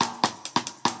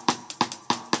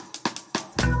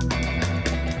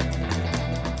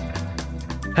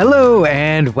Hello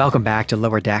and welcome back to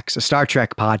Lower Decks, a Star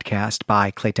Trek podcast by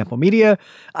Clay Temple Media.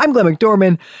 I'm Glenn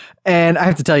McDorman, and I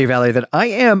have to tell you, Valerie, that I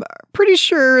am pretty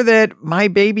sure that my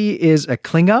baby is a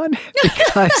Klingon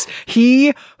because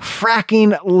he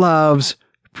fracking loves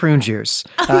prune juice.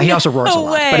 He also roars a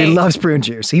lot, but he loves prune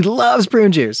juice. He loves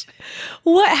prune juice.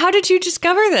 What? How did you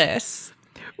discover this?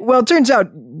 Well, it turns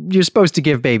out you're supposed to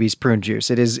give babies prune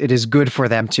juice. It is good for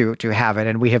them to have it,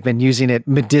 and we have been using it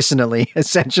medicinally,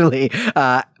 essentially,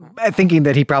 thinking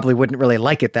that he probably wouldn't really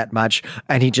like it that much,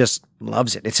 and he just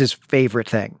loves it. It's his favorite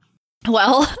thing.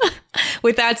 Well,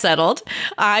 with that settled,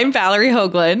 I'm Valerie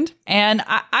Hoagland, and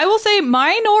I will say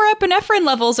my norepinephrine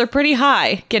levels are pretty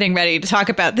high getting ready to talk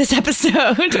about this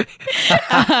episode.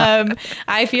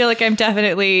 I feel like I'm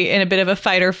definitely in a bit of a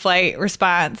fight or flight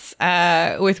response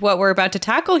with what we're about to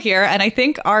tackle here. And I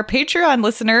think our Patreon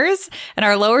listeners and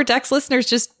our Lower Decks listeners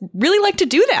just really like to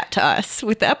do that to us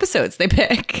with the episodes they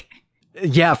pick.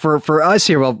 Yeah, for us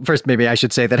here, well, first, maybe I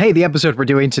should say that, hey, the episode we're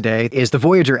doing today is the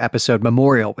Voyager episode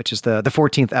Memorial, which is the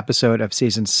 14th episode of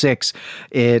season 6.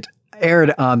 It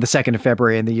aired on the 2nd of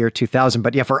February in the year 2000.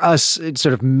 But yeah, for us, it's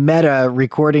sort of meta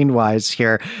recording wise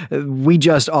here, we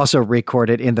just also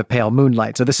recorded in the pale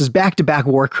moonlight. So this is back-to-back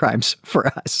war crimes for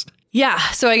us. Yeah,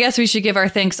 so I guess we should give our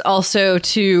thanks also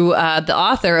to the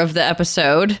author of the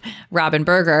episode, Robin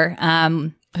Berger,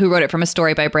 who wrote it from a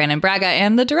story by Brandon Braga,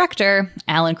 and the director,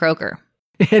 Alan Croker.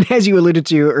 And as you alluded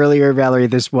to earlier, Valerie,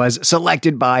 this was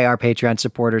selected by our Patreon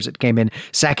supporters. It came in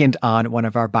second on one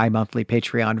of our bi-monthly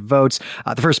Patreon votes.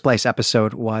 The first place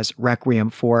episode was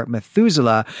Requiem for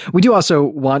Methuselah. We do also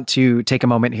want to take a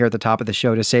moment here at the top of the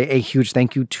show to say a huge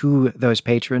thank you to those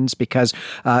patrons, because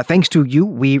thanks to you,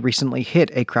 we recently hit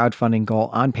a crowdfunding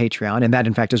goal on Patreon. And that,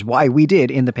 in fact, is why we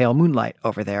did In the Pale Moonlight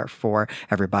over there for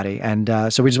everybody. And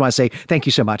so we just want to say thank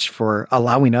you so much for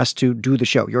allowing us to do the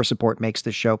show. Your support makes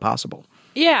this show possible.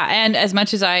 Yeah, and as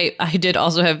much as I did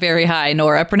also have very high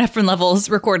norepinephrine levels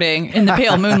recording In the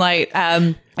Pale Moonlight,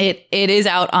 it is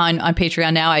out on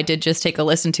Patreon now. I did just take a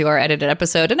listen to our edited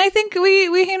episode, and I think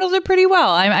we handled it pretty well.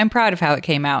 I'm proud of how it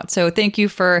came out. So thank you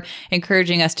for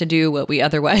encouraging us to do what we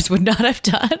otherwise would not have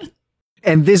done.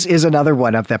 And this is another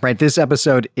one of them, right? This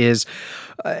episode is,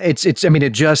 it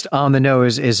just on the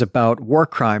nose is about war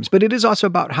crimes, but it is also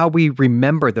about how we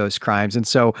remember those crimes. And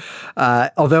so,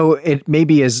 although it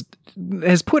maybe has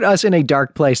put us in a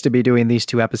dark place to be doing these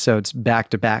two episodes back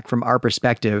to back from our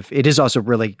perspective, it is also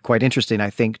really quite interesting, I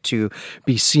think, to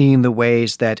be seeing the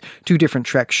ways that two different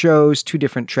Trek shows, two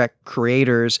different Trek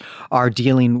creators are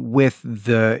dealing with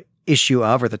the issue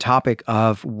of, or the topic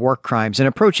of, war crimes and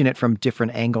approaching it from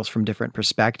different angles, from different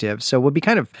perspectives. So we'll be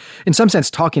kind of, in some sense,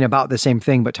 talking about the same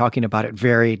thing, but talking about it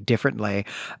very differently.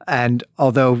 And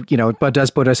although, it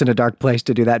does put us in a dark place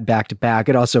to do that back to back,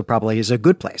 it also probably is a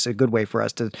good place, a good way for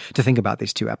us to think about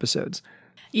these two episodes.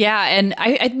 Yeah. And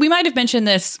we might have mentioned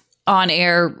this on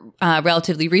air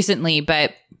relatively recently,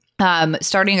 but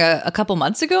starting a couple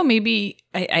months ago, maybe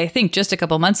I think just a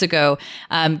couple months ago,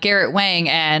 Garrett Wang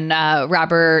and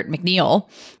Robert McNeil,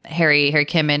 Harry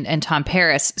Kim and Tom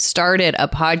Paris started a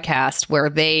podcast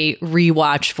where they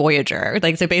rewatch Voyager.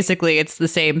 So basically it's the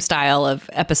same style of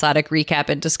episodic recap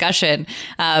and discussion,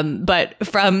 but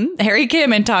from Harry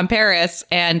Kim and Tom Paris,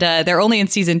 and they're only in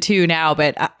season 2 now,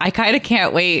 but I kind of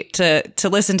can't wait to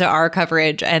listen to our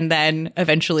coverage and then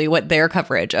eventually what their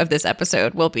coverage of this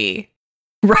episode will be.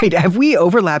 Right. Have we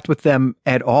overlapped with them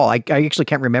at all? I actually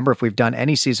can't remember if we've done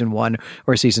any season 1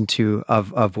 or season 2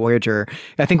 of Voyager.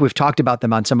 I think we've talked about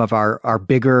them on some of our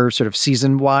bigger sort of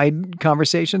season-wide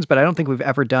conversations, but I don't think we've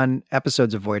ever done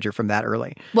episodes of Voyager from that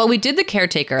early. Well, we did The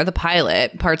Caretaker, the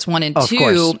pilot, parts 1 and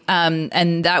 2.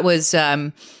 And that was,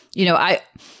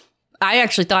 I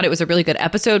actually thought it was a really good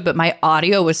episode, but my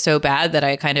audio was so bad that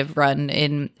I kind of run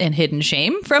in hidden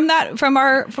shame from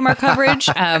our coverage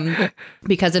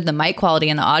because of the mic quality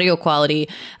and the audio quality.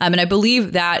 And I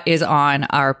believe that is on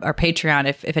our Patreon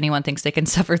if anyone thinks they can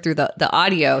suffer through the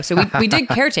audio. So we did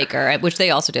Caretaker, which they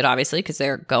also did, obviously, because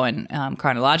they're going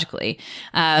chronologically.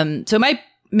 So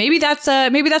maybe that's what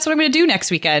I'm going to do next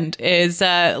weekend is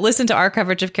listen to our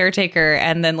coverage of Caretaker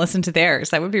and then listen to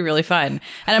theirs. That would be really fun.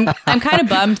 And I'm kind of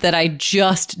bummed that I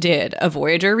just did a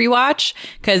Voyager rewatch,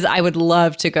 because I would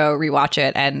love to go rewatch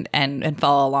it and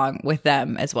follow along with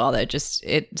them as well. It's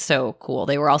so cool.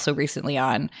 They were also recently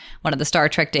on one of the Star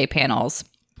Trek Day panels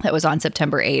that was on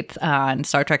September 8th on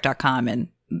StarTrek.com, and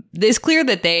it's clear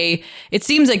that it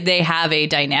seems like they have a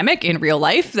dynamic in real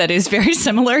life that is very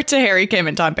similar to Harry Kim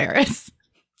and Tom Paris.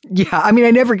 Yeah, I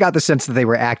never got the sense that they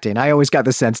were acting. I always got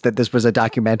the sense that this was a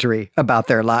documentary about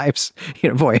their lives,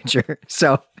 Voyager.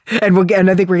 So And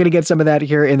I think we're going to get some of that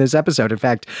here in this episode. In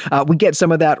fact, we get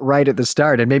some of that right at the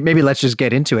start, and maybe let's just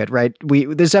get into it, right?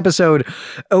 This episode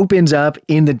opens up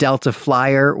in the Delta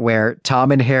Flyer, where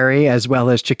Tom and Harry, as well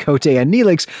as Chakotay and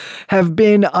Neelix, have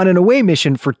been on an away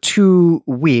mission for 2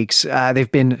 weeks.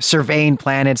 They've been surveying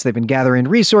planets, they've been gathering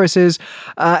resources,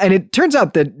 and it turns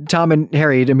out that Tom and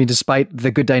Harry, I mean, despite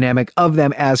the good dynamic of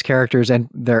them as characters and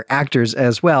their actors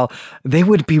as well, they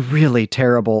would be really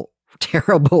terrible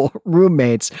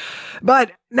roommates.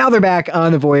 But now they're back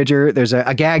on the Voyager. There's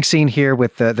a gag scene here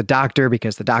with the doctor,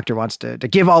 because the doctor wants to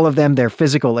give all of them their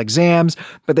physical exams,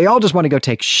 but they all just want to go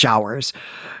take showers.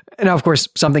 And now, of course,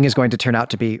 something is going to turn out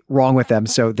to be wrong with them.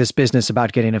 So this business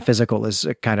about getting a physical is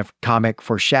a kind of comic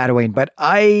foreshadowing. But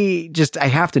I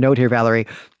have to note here, Valerie,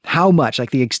 how much,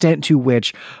 like the extent to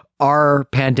which our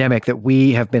pandemic that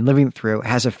we have been living through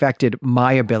has affected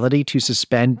my ability to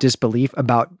suspend disbelief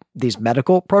about these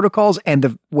medical protocols and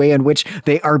the way in which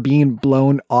they are being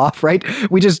blown off, right?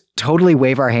 We just totally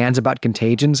wave our hands about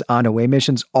contagions on away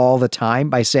missions all the time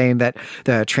by saying that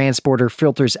the transporter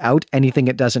filters out anything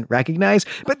it doesn't recognize.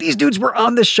 But these dudes were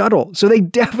on the shuttle, so they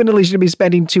definitely should be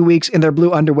spending 2 weeks in their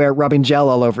blue underwear rubbing gel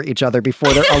all over each other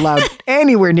before they're allowed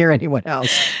anywhere near anyone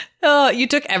else. Oh, you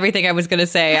took everything I was going to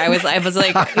say. I was like,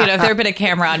 if there had been a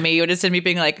camera on me, you would have seen me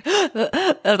being like,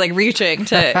 like reaching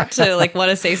to like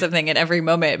want to say something at every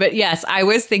moment. But yes, I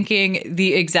was thinking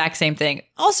the exact same thing.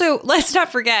 Also, let's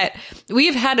not forget,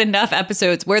 we've had enough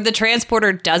episodes where the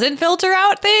transporter doesn't filter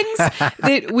out things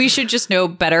that we should just know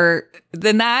better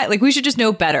than that. Like, we should just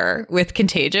know better with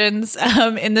contagions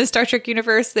in the Star Trek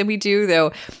universe than we do,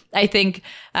 though. I think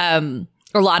a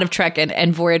lot of Trek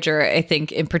and Voyager, I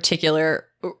think in particular,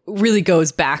 really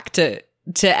goes back to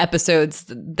episodes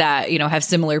that, have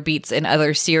similar beats in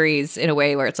other series in a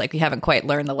way where it's like we haven't quite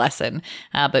learned the lesson,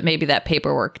 but maybe that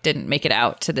paperwork didn't make it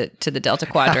out to the Delta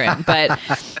Quadrant. But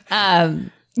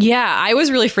yeah, I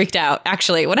was really freaked out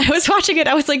actually when I was watching it.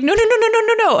 I was like, no,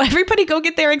 everybody go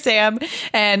get their exam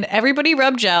and everybody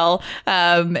rub gel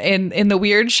in the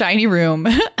weird shiny room.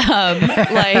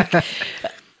 I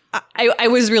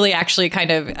was really actually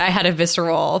I had a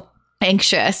visceral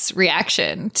anxious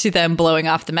reaction to them blowing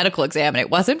off the medical exam, and it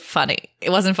wasn't funny.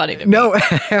 It wasn't funny to me. No,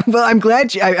 well, I'm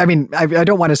glad I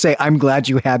don't want to say I'm glad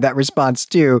you had that response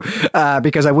too,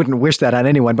 because I wouldn't wish that on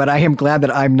anyone, but I am glad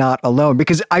that I'm not alone,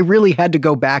 because I really had to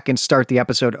go back and start the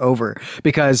episode over,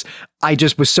 because I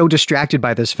just was so distracted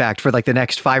by this fact for like the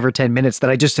next 5 or 10 minutes that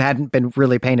I just hadn't been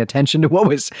really paying attention to what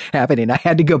was happening. I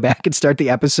had to go back and start the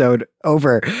episode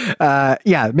over.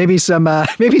 Maybe some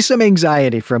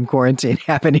anxiety from quarantine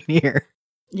happening here.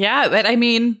 Yeah, but I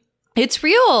mean, it's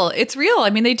real. It's real. I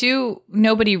mean,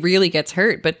 nobody really gets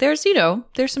hurt, but there's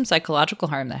some psychological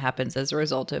harm that happens as a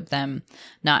result of them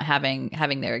not having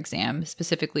their exam,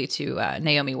 specifically to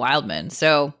Naomi Wildman.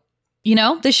 So,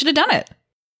 they should have done it.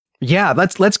 Yeah,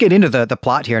 let's get into the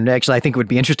plot here. And actually, I think it would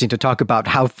be interesting to talk about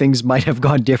how things might have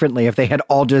gone differently if they had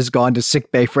all just gone to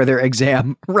sickbay for their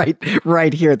exam right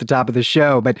here at the top of the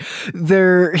show. But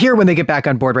they're here when they get back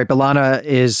on board, right? B'Elanna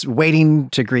is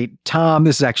waiting to greet Tom.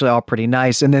 This is actually all pretty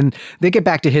nice. And then they get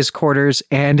back to his quarters,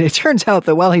 and it turns out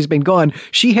that while he's been gone,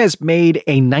 she has made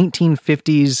a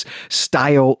 1950s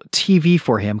style TV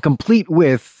for him, complete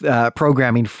with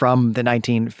programming from the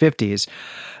 1950s.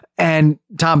 And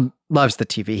Tom loves the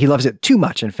TV. He loves it too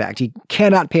much, in fact. He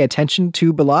cannot pay attention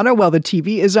to B'Elanna while the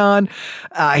TV is on.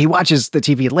 He watches the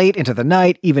TV late into the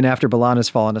night, even after B'Elanna's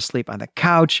fallen asleep on the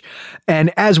couch.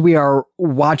 And as we are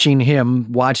watching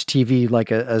him watch TV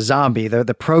like a zombie,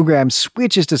 the program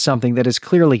switches to something that is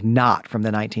clearly not from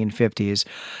the 1950s.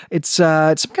 It's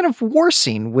some kind of war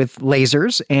scene with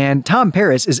lasers, and Tom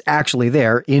Paris is actually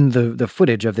there in the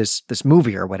footage of this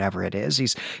movie or whatever it is.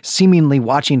 He's seemingly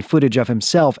watching footage of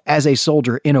himself as a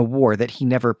soldier in a war that he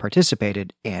never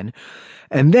participated in.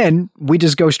 And then we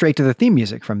just go straight to the theme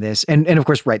music from this. And of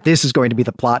course, right, this is going to be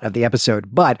the plot of the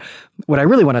episode. But what I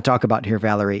really want to talk about here,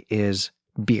 Valerie, is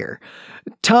beer.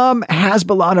 Tom has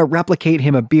B'Elanna replicate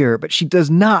him a beer, but she does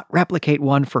not replicate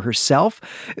one for herself.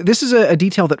 This is a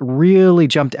detail that really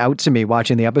jumped out to me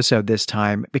watching the episode this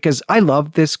time, because I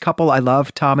love this couple. I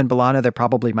love Tom and B'Elanna. They're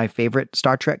probably my favorite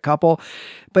Star Trek couple.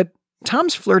 But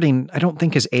Tom's flirting, I don't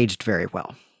think, has aged very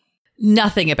well.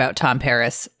 Nothing about Tom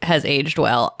Paris has aged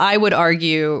well. I would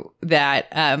argue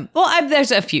that, there's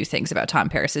a few things about Tom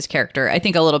Paris's character. I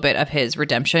think a little bit of his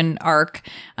redemption arc,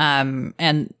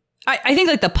 and I think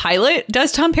like the pilot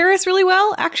does Tom Paris really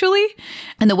well, actually.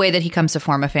 And the way that he comes to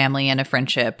form a family and a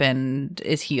friendship and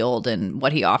is healed and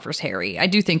what he offers Harry. I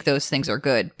do think those things are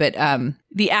good. But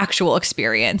the actual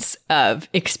experience of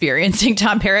experiencing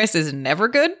Tom Paris is never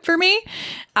good for me.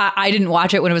 I didn't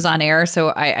watch it when it was on air,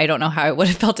 so I don't know how it would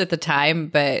have felt at the time.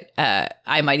 But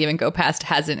I might even go past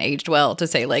hasn't aged well to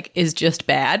say like is just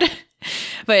bad.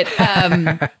 But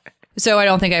so I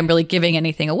don't think I'm really giving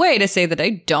anything away to say that I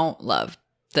don't love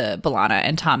the B'Elanna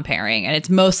and Tom pairing, and it's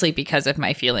mostly because of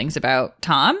my feelings about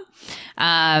Tom,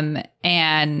 and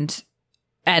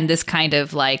this kind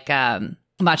of like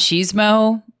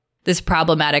machismo, this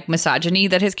problematic misogyny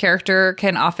that his character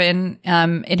can often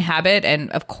inhabit.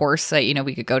 And of course,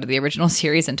 we could go to the original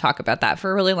series and talk about that for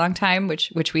a really long time,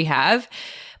 which we have.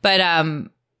 But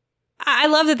I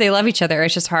love that they love each other.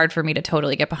 It's just hard for me to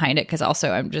totally get behind it because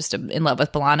also I'm just in love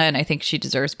with B'Elanna, and I think she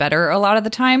deserves better a lot of the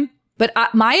time. But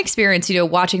my experience,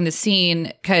 watching the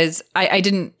scene, because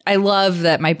I love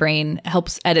that my brain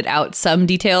helps edit out some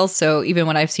details. So even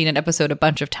when I've seen an episode a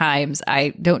bunch of times,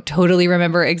 I don't totally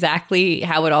remember exactly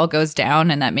how it all goes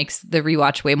down. And that makes the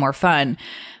rewatch way more fun.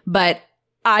 But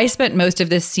I spent most of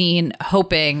this scene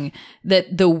hoping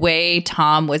that the way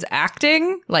Tom was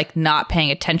acting, like not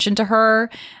paying attention to her,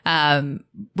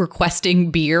 requesting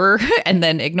beer and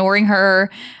then ignoring her,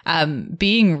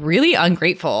 being really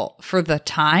ungrateful for the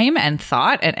time and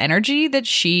thought and energy that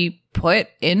she put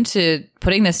into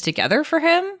putting this together for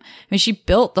him. I mean, she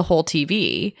built the whole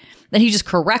TV. Then he just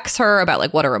corrects her about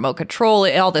like what a remote control,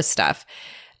 all this stuff.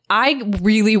 I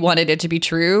really wanted it to be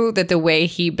true that the way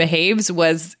he behaves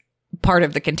was part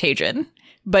of the contagion,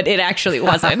 but it actually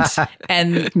wasn't.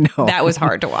 And that was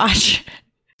hard to watch.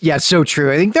 Yeah, so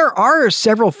true. I think there are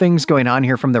several things going on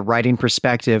here from the writing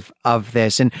perspective of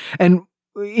this and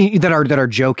that are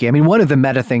jokey. I mean, one of the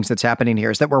meta things that's happening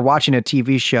here is that we're watching a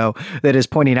TV show that is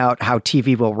pointing out how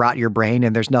TV will rot your brain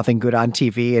and there's nothing good on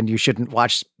TV and you shouldn't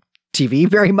watch TV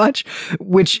very much,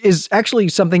 which is actually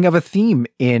something of a theme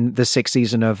in the 6th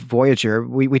season of Voyager.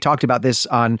 We talked about this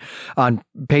on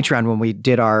Patreon when we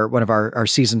did one of our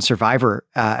season Survivor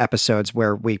episodes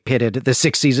where we pitted the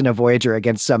 6th season of Voyager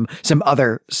against some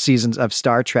other seasons of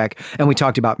Star Trek. And we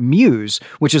talked about Muse,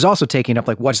 which is also taking up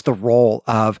like what's the role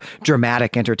of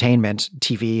dramatic entertainment,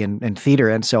 TV and theater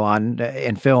and so on,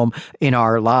 and film in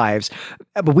our lives.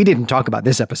 But we didn't talk about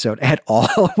this episode at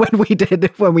all when we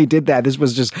did that. This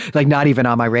was just like not even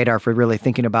on my radar for really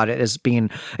thinking about it as being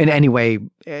in any way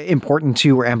important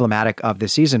to or emblematic of the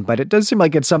season. But it does seem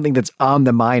like it's something that's on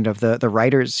the mind of the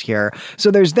writers here.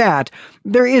 So there's that.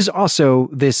 There is also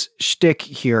this shtick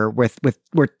here with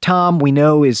where Tom, we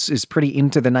know, is pretty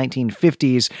into the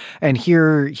 1950s. And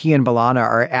here he and B'Elanna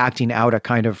are acting out a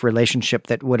kind of relationship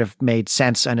that would have made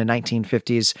sense in a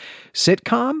 1950s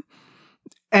sitcom.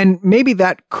 And maybe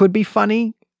that could be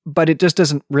funny, but it just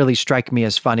doesn't really strike me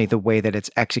as funny the way that it's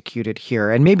executed here.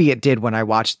 And maybe it did when I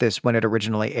watched this when it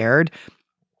originally aired.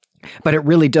 But it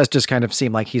really does just kind of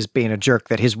seem like he's being a jerk,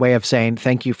 that his way of saying,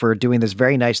 thank you for doing this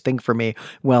very nice thing for me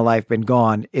while I've been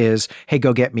gone is, hey,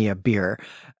 go get me a beer.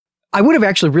 I would have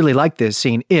actually really liked this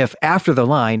scene if after the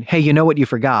line, hey, you know what you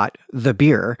forgot? The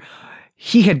beer.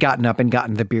 He had gotten up and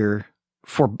gotten the beer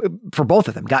for both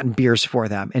of them, gotten beers for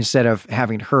them instead of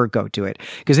having her go do it.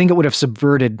 Because I think it would have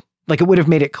subverted, like it would have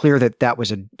made it clear that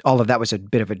all of that was a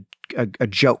bit of a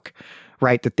joke,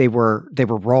 right? That they were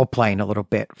role playing a little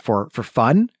bit for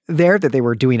fun there, that they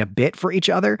were doing a bit for each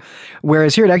other.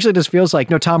 Whereas here it actually just feels like,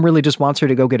 no, Tom really just wants her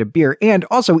to go get a beer. And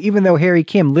also, even though Harry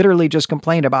Kim literally just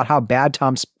complained about how bad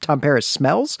Tom Paris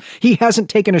smells, he hasn't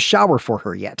taken a shower for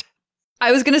her yet.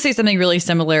 I was going to say something really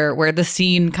similar where the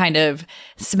scene kind of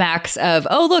smacks of,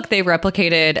 oh, look, they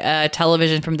replicated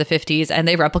television from the 50s and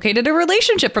they replicated a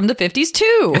relationship from the 50s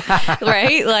too,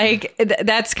 right? Like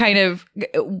that's kind of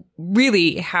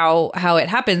really how it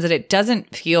happens. And it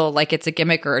doesn't feel like it's a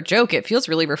gimmick or a joke. It feels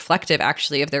really reflective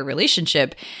actually of their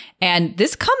relationship. And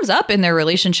this comes up in their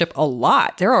relationship a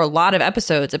lot. There are a lot of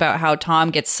episodes about how Tom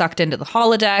gets sucked into the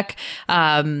holodeck,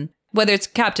 whether it's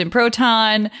Captain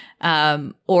Proton,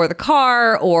 or the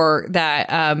car, or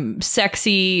that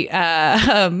sexy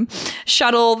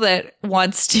shuttle that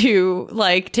wants to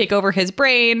like take over his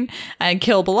brain and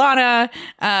kill B'Elanna.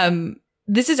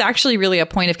 This is actually really a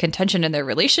point of contention in their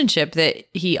relationship, that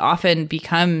he often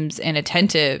becomes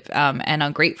inattentive and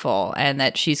ungrateful, and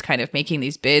that she's kind of making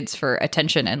these bids for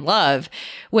attention and love.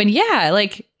 When, yeah,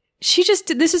 like she just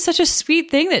did, this is such a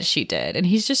sweet thing that she did, and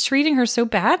he's just treating her so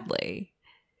badly.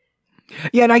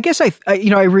 Yeah, and I guess I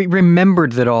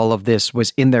remembered that all of this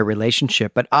was in their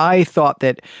relationship, but I thought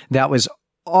that was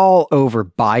all over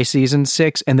by season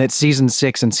 6, and that season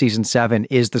 6 and season 7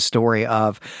 is the story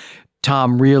of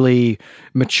Tom really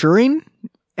maturing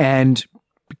and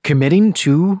committing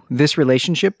to this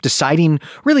relationship, deciding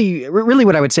really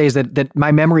what I would say is that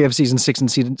my memory of season 6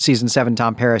 and season 7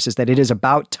 Tom Paris is that it is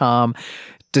about Tom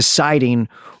deciding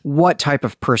what type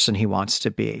of person he wants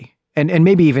to be. And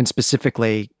maybe even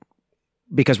specifically,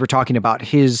 because we're talking about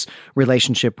his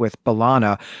relationship with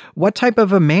B'Elanna, what type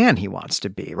of a man he wants to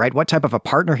be, right? What type of a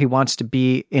partner he wants to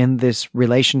be in this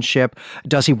relationship.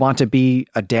 Does he want to be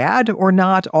a dad or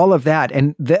not? All of that.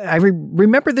 And I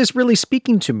remember this really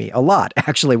speaking to me a lot,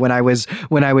 actually, when I was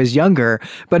younger.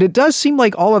 But it does seem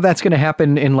like all of that's going to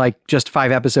happen in like just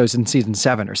 5 episodes in season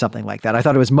 7 or something like that. I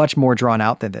thought it was much more drawn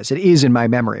out than this. It is in my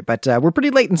memory, but we're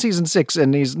pretty late in season 6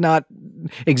 and he's not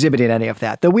exhibiting any of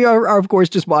that. Though we are of course,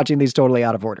 just watching these totally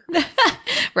out of order.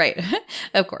 Right.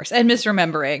 Of course. And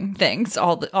misremembering things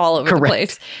all over Correct. The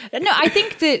place. No, I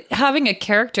think that having a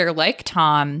character like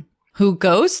Tom who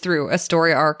goes through a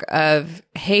story arc of,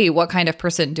 hey, what kind of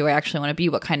person do I actually want to be?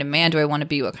 What kind of man do I want to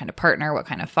be? What kind of partner? What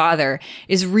kind of father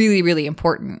is really, really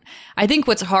important. I think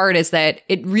what's hard is that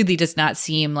it really does not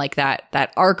seem like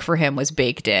that arc for him was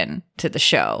baked in to the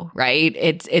show, right?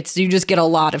 It's you just get a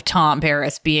lot of Tom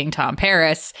Paris being Tom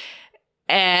Paris.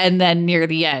 And then near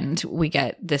the end, we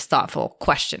get this thoughtful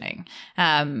questioning.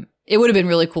 It would have been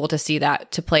really cool to see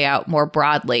that to play out more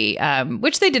broadly,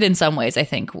 which they did in some ways, I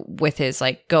think, with his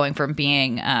like going from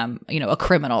being, a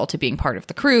criminal to being part of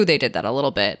the crew. They did that a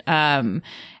little bit. And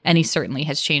he certainly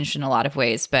has changed in a lot of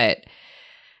ways. But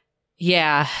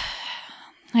yeah,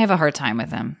 I have a hard time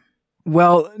with him.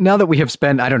 Well, now that we have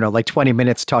spent, 20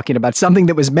 minutes talking about something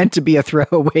that was meant to be a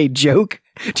throwaway joke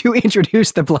to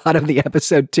introduce the plot of the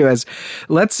episode to us,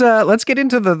 let's get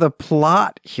into the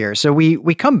plot here. So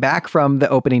we come back from the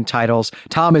opening titles.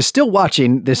 Tom is still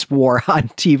watching this war on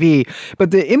TV,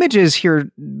 but the images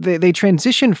here, they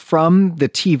transition from the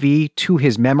TV to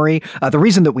his memory. The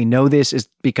reason that we know this is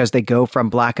because they go from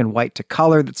black and white to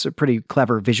color. That's a pretty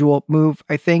clever visual move,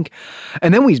 I think.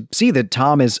 And then we see that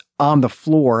Tom is on the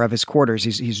floor of his quarters.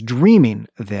 He's dreaming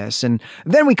this. And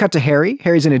then we cut to Harry.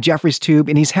 Harry's in a Jeffries tube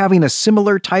and he's having a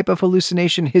similar type of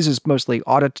hallucination. His is mostly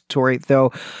auditory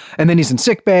though. And then he's in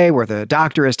sickbay where the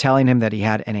doctor is telling him that he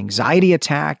had an anxiety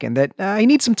attack and that he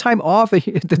needs some time off.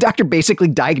 The doctor basically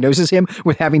diagnoses him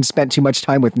with having spent too much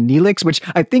time with Neelix, which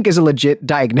I think is a legit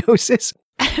diagnosis.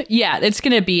 Yeah, it's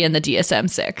going to be in the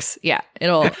DSM-6. Yeah,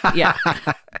 yeah.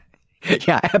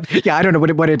 Yeah, I don't know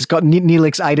what it's called.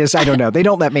 Neelix-itis. I don't know. They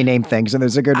don't let me name things, and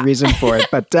there's a good reason for it.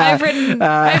 But I've written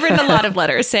a lot of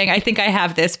letters saying, I think I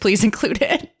have this. Please include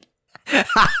it.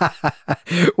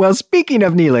 Well, speaking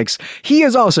of Neelix, he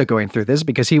is also going through this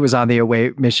because he was on the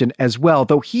away mission as well,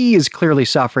 though he is clearly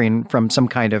suffering from some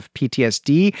kind of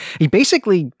PTSD. He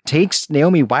basically takes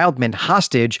Naomi Wildman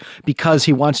hostage because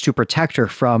he wants to protect her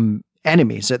from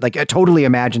enemies, like totally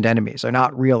imagined enemies. They're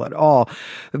not real at all.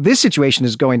 This situation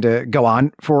is going to go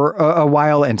on for a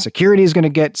while, and security is going to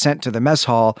get sent to the mess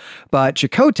hall, but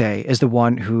Chakotay is the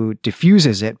one who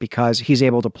diffuses it because he's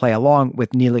able to play along with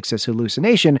Neelix's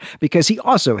hallucination because he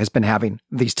also has been having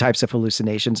these types of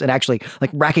hallucinations and actually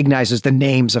like recognizes the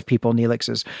names of people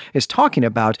Neelix is talking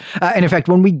about. And in fact,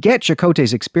 when we get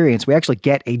Chakotay's experience, we actually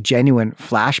get a genuine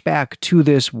flashback to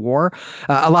this war.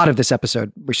 A lot of this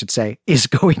episode, we should say, is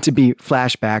going to be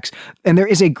flashbacks. And there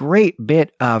is a great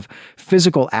bit of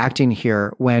physical acting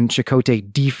here when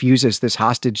Chakotay defuses this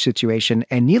hostage situation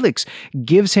and Neelix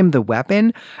gives him the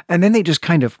weapon and then they just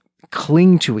kind of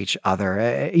cling to each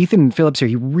other. Ethan Phillips here,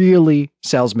 he really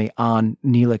sells me on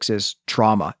Neelix's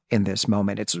trauma in this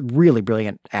moment. It's really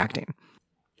brilliant acting.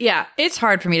 Yeah, it's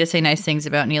hard for me to say nice things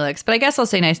about Neelix, but I guess I'll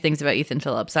say nice things about Ethan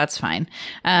Phillips. That's fine.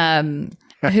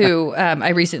 Who I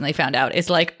recently found out is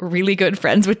like really good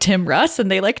friends with Tim Russ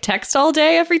and they like text all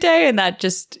day, every day. And that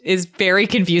just is very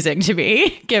confusing to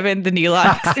me, given the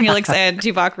Neelix and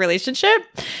Tuvok relationship.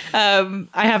 I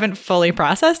haven't fully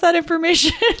processed that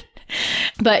information.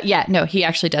 But yeah, no, he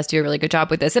actually does do a really good job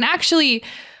with this. And actually,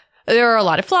 there are a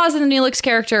lot of flaws in the Neelix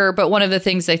character, but one of the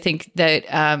things I think that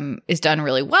is done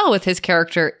really well with his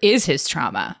character is his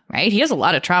trauma, right? He has a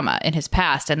lot of trauma in his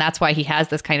past, and that's why he has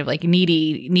this kind of like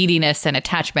neediness and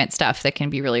attachment stuff that can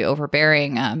be really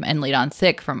overbearing and laid on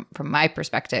thick from my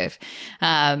perspective.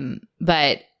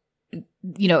 But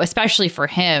you know, especially for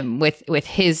him with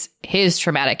his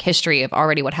traumatic history of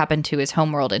already what happened to his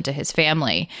homeworld and to his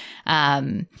family,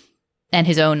 and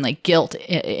his own like guilt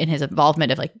in his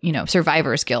involvement of like, you know,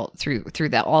 survivor's guilt through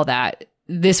that, all that,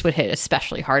 this would hit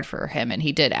especially hard for him. And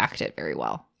he did act it very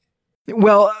well.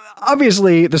 Well,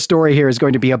 obviously the story here is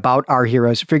going to be about our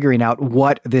heroes figuring out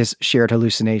what this shared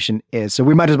hallucination is. So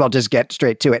we might as well just get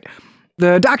straight to it.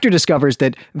 The doctor discovers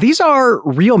that these are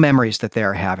real memories that they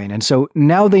are having. And so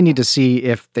now they need to see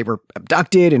if they were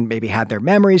abducted and maybe had their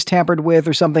memories tampered with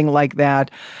or something like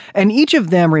that. And each of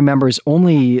them remembers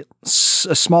only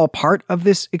a small part of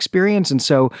this experience. And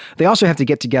so they also have to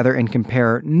get together and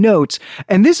compare notes.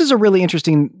 And this is a really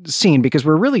interesting scene because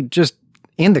we're really just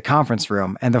in the conference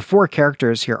room, and the four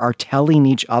characters here are telling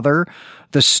each other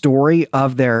the story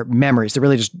of their memories. They're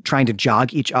really just trying to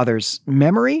jog each other's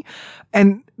memory.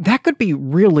 And that could be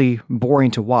really boring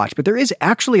to watch, but there is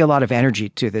actually a lot of energy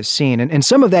to this scene. And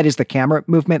some of that is the camera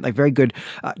movement, like very good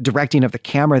directing of the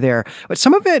camera there. But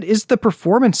some of it is the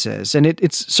performances, and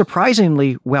it's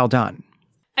surprisingly well done.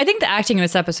 I think the acting in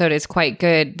this episode is quite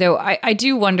good, though I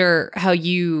do wonder how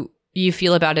you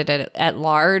feel about it at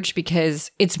large,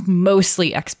 because it's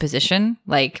mostly exposition,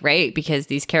 like, right? Because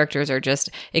these characters are just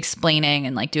explaining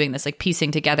and like doing this like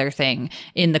piecing together thing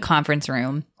in the conference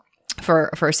room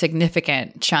for a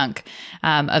significant chunk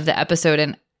of the episode.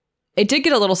 And it did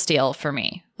get a little stale for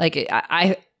me. Like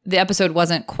the episode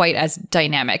wasn't quite as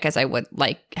dynamic as I would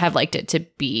have liked it to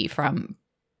be from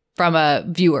a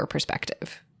viewer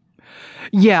perspective.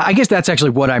 Yeah, I guess that's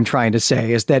actually what I'm trying to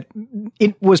say, is that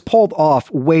it was pulled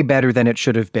off way better than it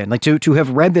should have been. Like to have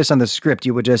read this on the script,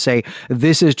 you would just say,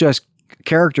 this is just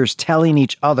characters telling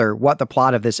each other what the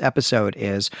plot of this episode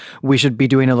is. We should be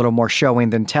doing a little more showing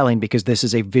than telling because this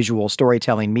is a visual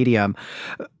storytelling medium.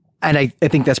 And I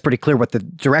think that's pretty clear what the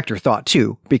director thought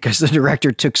too, because the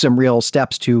director took some real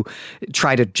steps to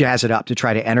try to jazz it up, to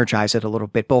try to energize it a little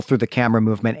bit, both through the camera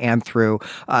movement and through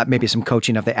maybe some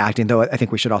coaching of the acting. Though I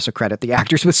think we should also credit the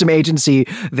actors with some agency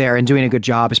there and doing a good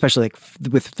job, especially like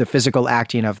with the physical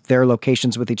acting of their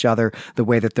locations with each other, the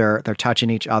way that they're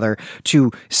touching each other to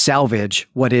salvage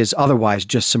what is otherwise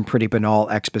just some pretty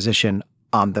banal exposition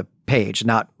on the page.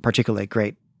 Not particularly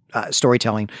great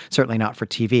storytelling, certainly not for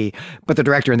TV, but the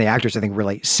director and the actors, I think,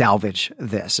 really salvage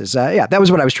this. That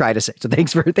was what I was trying to say. So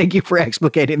thank you for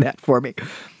explicating that for me.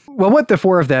 Well, what the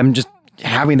four of them, just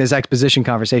having this exposition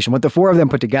conversation, what the four of them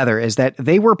put together is that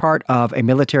they were part of a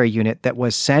military unit that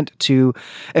was sent to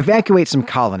evacuate some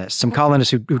colonists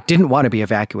who didn't want to be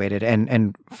evacuated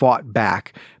and fought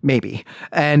back, maybe.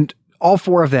 And all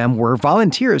four of them were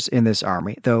volunteers in this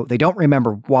army, though they don't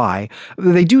remember why.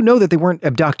 They do know that they weren't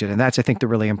abducted, and that's, I think, the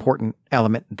really important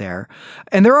element there.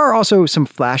 And there are also some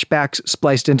flashbacks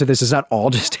spliced into this. It's not all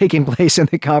just taking place in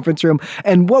the conference room.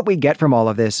 And what we get from all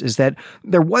of this is that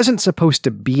there wasn't supposed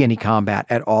to be any combat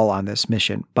at all on this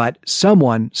mission, but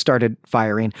someone started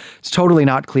firing. It's totally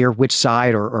not clear which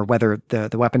side or whether the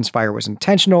weapons fire was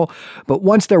intentional, but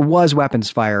once there was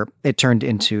weapons fire, it turned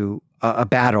into a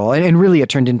battle, and really it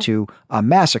turned into a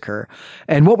massacre.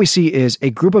 And what we see is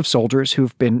a group of soldiers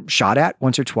who've been shot at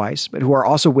once or twice, but who are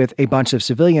also with a bunch of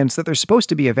civilians that they're supposed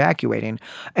to be evacuating.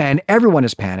 And everyone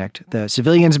is panicked. The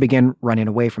civilians begin running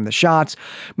away from the shots,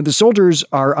 but the soldiers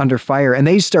are under fire and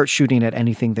they start shooting at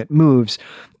anything that moves.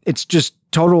 It's just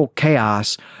total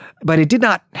chaos, but it did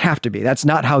not have to be. That's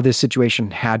not how this situation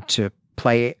had to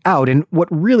play out. And what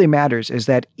really matters is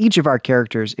that each of our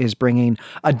characters is bringing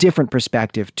a different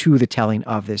perspective to the telling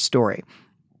of this story.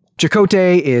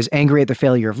 Chakotay is angry at the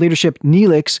failure of leadership.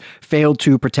 Neelix failed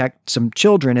to protect some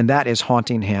children, and that is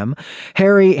haunting him.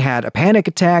 Harry had a panic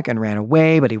attack and ran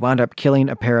away, but he wound up killing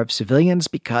a pair of civilians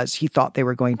because he thought they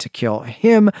were going to kill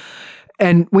him.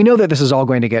 And we know that this is all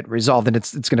going to get resolved, and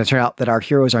it's going to turn out that our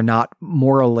heroes are not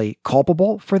morally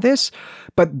culpable for this,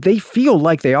 but they feel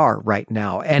like they are right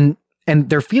now. And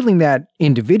they're feeling that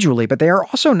individually, but they are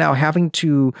also now having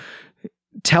to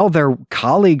tell their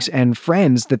colleagues and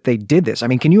friends that they did this. I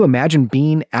mean, can you imagine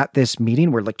being at this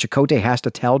meeting where like Chakotay has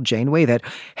to tell Janeway that,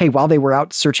 hey, while they were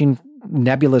out searching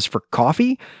nebulas for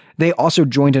coffee, they also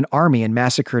joined an army and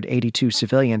massacred 82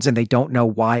 civilians, and they don't know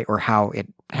why or how it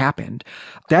happened.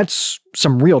 That's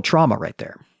some real trauma right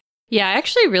there. Yeah, I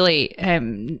actually really,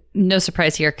 no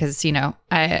surprise here because,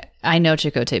 I know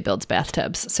Chakotay builds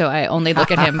bathtubs, so I only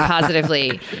look at him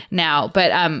positively now.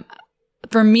 But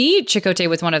for me, Chakotay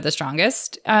was one of the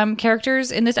strongest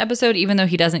characters in this episode, even though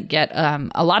he doesn't get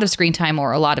a lot of screen time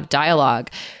or a lot of dialogue,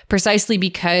 precisely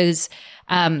because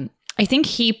I think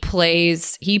he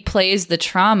plays the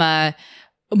trauma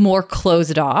more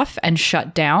closed off and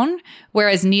shut down,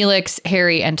 whereas Neelix,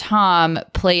 Harry, and Tom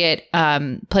play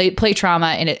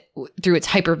trauma in it through its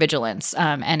hypervigilance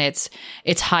and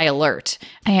its high alert.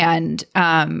 And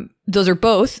those are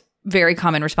both very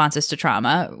common responses to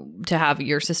trauma, to have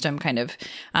your system kind of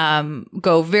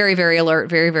go very, very alert,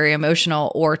 very, very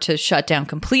emotional, or to shut down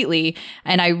completely.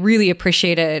 And I really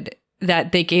appreciated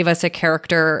that they gave us a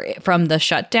character from the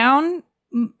shutdown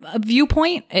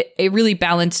viewpoint. It really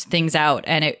balanced things out,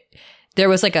 and there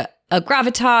was like a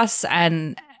gravitas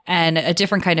and a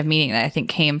different kind of meaning that I think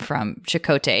came from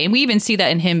Chakotay. And we even see that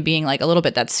in him being like a little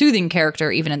bit that soothing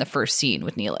character, even in the first scene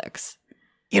with Neelix.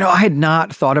 I had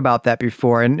not thought about that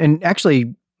before. And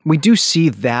actually, we do see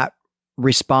that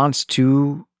response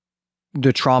to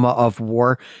the trauma of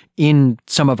war in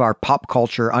some of our pop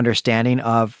culture understanding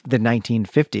of the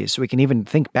 1950s. So we can even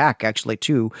think back actually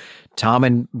to Tom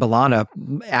and B'Elanna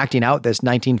acting out this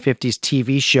 1950s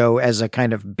TV show as a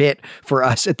kind of bit for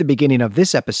us at the beginning of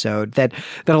this episode, that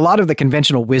a lot of the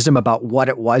conventional wisdom about what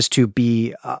it was to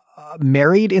be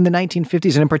married in the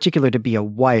 1950s, and in particular to be a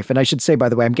wife. And I should say, by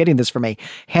the way, I'm getting this from a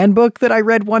handbook that I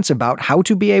read once about how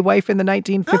to be a wife in the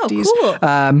 1950s. Oh,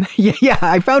 cool. Yeah,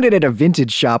 I found it at a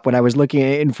vintage shop when I was looking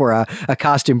in for a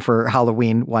costume for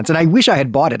Halloween once. And I wish I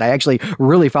had bought it. I actually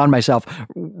really found myself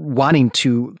wanting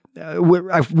to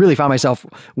I really found myself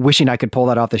wishing I could pull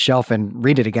that off the shelf and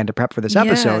read it again to prep for this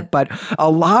episode. But a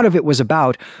lot of it was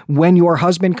about when your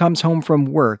husband comes home from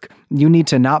work, you need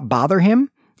to not bother him,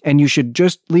 and you should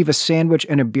just leave a sandwich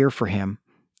and a beer for him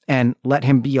and let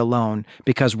him be alone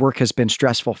because work has been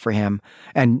stressful for him,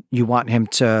 and you want him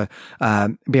to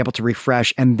be able to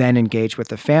refresh and then engage with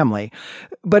the family.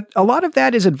 But a lot of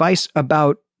that is advice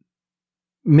about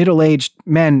middle-aged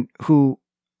men who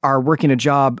are working a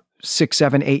job 6,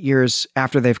 7, 8 years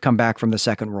after they've come back from the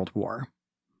Second World War.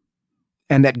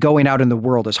 And that going out in the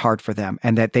world is hard for them,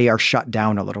 and that they are shut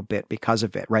down a little bit because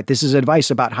of it, right? This is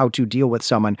advice about how to deal with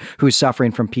someone who's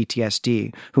suffering from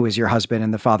PTSD, who is your husband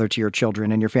and the father to your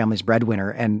children and your family's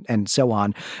breadwinner, and so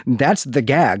on. That's the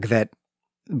gag that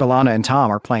B'Elanna and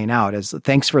Tom are playing out, is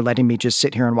thanks for letting me just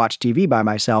sit here and watch TV by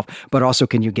myself, but also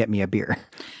can you get me a beer?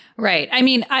 Right. I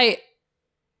mean, I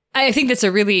think that's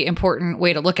a really important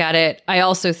way to look at it. I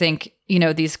also think,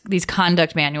 these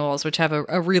conduct manuals, which have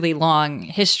a really long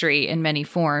history in many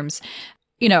forms,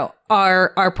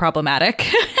 are problematic.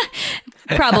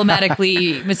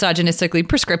 Problematically, misogynistically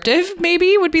prescriptive,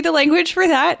 maybe would be the language for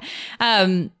that.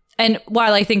 And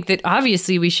while I think that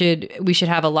obviously we should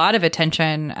have a lot of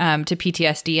attention to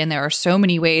PTSD, and there are so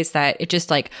many ways that it just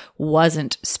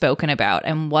wasn't spoken about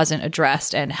and wasn't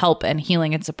addressed, and help and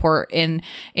healing and support in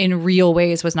real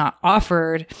ways was not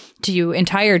offered to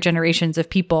entire generations of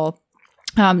people.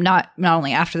 Not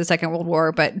only after the Second World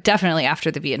War, but definitely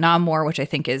after the Vietnam War, which I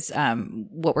think is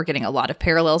what we're getting a lot of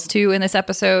parallels to in this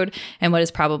episode, and what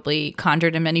is probably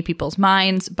conjured in many people's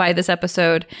minds by this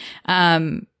episode.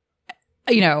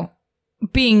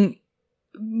 Being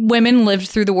women lived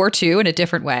through the war too in a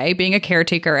different way. Being a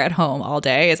caretaker at home all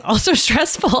day is also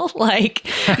stressful.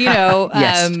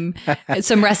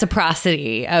 Some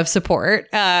reciprocity of support.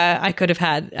 I could have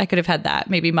had that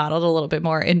maybe modeled a little bit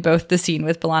more in both the scene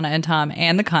with B'Elanna and Tom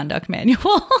and the conduct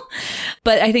manual.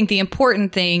 But I think the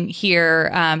important thing here,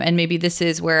 and maybe this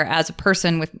is where, as a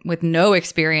person with no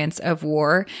experience of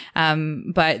war,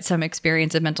 but some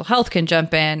experience of mental health can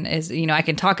jump in, is, I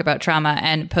can talk about trauma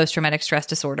and post-traumatic stress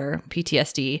disorder,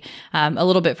 PTSD, a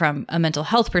little bit from a mental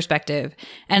health perspective.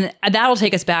 And that'll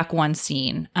take us back one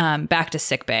scene, back to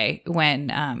sickbay when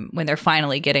they're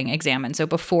finally getting examined. So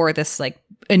before this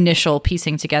initial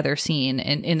piecing together scene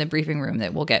in the briefing room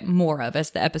that we'll get more of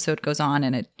as the episode goes on,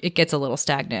 and it gets a little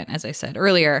stagnant, as I said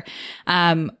earlier,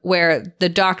 where the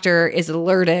doctor is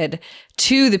alerted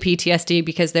to the PTSD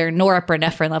because their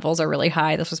norepinephrine levels are really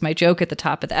high. This was my joke at the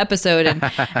top of the episode, and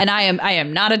I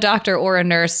am not a doctor or a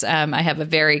nurse. I have a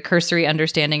very cursory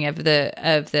understanding of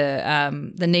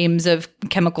the names of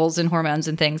chemicals and hormones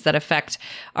and things that affect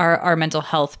our mental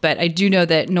health, but I do know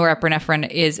that norepinephrine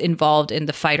is involved in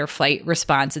the fight or flight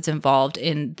response. It's involved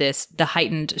in the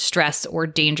heightened stress or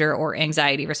danger or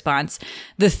anxiety response,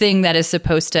 the thing that is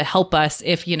supposed to help us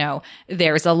if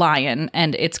there's a lion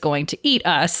and it's going to eat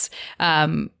us.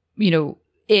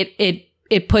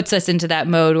 It puts us into that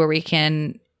mode where we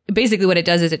can, basically what it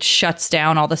does is it shuts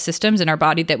down all the systems in our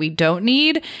body that we don't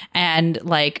need, and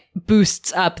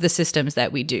boosts up the systems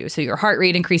that we do. So your heart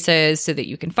rate increases so that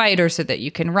you can fight, or so that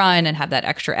you can run and have that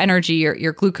extra energy.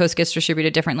 Your glucose gets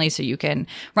distributed differently so you can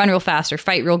run real fast or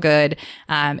fight real good.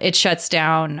 It shuts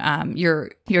down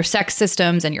your sex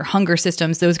systems and your hunger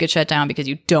systems. Those get shut down because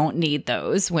you don't need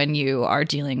those when you are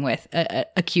dealing with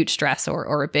acute stress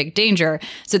or a big danger.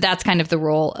 So that's kind of the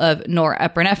role of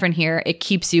norepinephrine here. It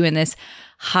keeps you in this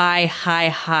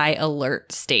high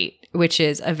alert state, which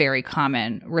is a very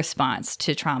common response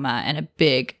to trauma and a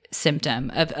big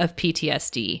symptom of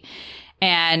PTSD.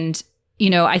 And,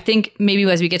 I think maybe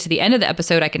as we get to the end of the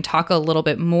episode, I can talk a little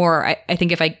bit more. I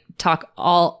think if I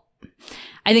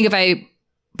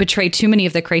betray too many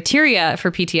of the criteria for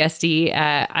PTSD,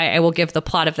 I will give the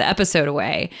plot of the episode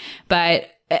away. But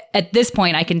at this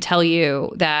point, I can tell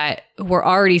you that we're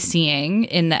already seeing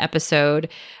in the episode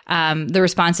the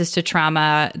responses to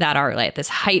trauma that are like this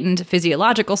heightened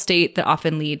physiological state that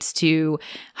often leads to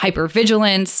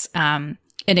hypervigilance,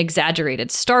 an exaggerated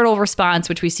startle response,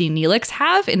 which we see Neelix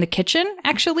have in the kitchen,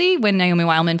 actually. When Naomi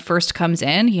Wildman first comes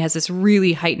in, he has this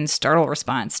really heightened startle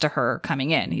response to her coming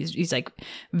in. He's like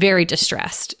very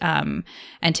distressed and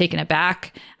taken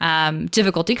aback,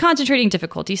 difficulty concentrating,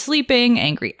 difficulty sleeping,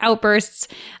 angry outbursts.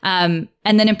 And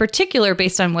then in particular,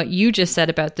 based on what you just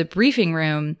said about the briefing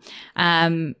room,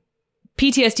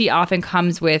 PTSD often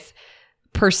comes with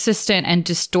persistent and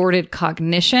distorted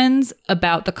cognitions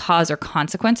about the cause or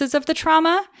consequences of the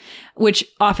trauma, which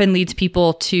often leads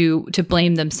people to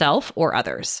blame themselves or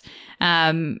others.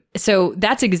 So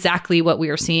that's exactly what we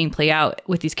are seeing play out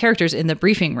with these characters in the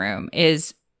briefing room.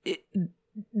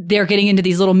 They're getting into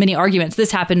these little mini arguments.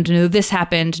 This happened. No, this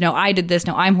happened. No, I did this.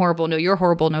 No, I'm horrible. No, you're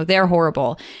horrible. No, they're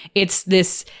horrible. It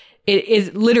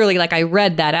is literally like I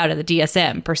read that out of the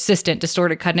DSM, persistent,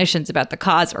 distorted cognitions about the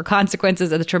cause or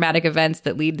consequences of the traumatic events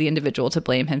that lead the individual to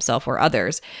blame himself or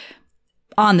others.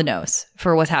 On the nose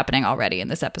for what's happening already in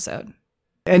this episode.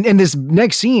 And this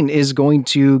next scene is going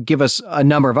to give us a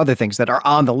number of other things that are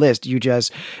on the list you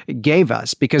just gave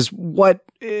us, because what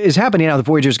is happening now, the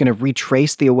Voyager is going to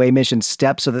retrace the away mission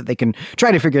steps so that they can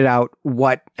try to figure out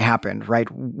what happened, right?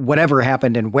 Whatever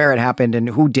happened and where it happened and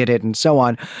who did it and so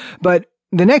on. But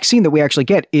the next scene that we actually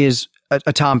get is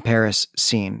a Tom Paris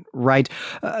scene, right?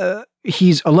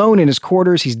 He's alone in his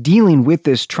quarters. He's dealing with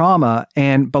this trauma,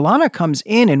 and B'Elanna comes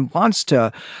in and wants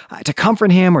to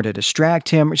comfort him or to distract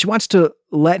him. She wants to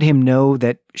let him know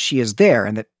that she is there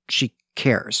and that she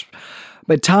cares.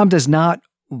 But Tom does not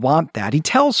want that. He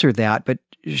tells her that, but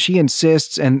she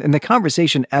insists, and the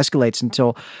conversation escalates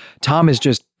until Tom is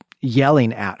just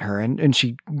yelling at her, and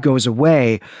she goes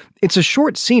away. It's a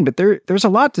short scene, but there's a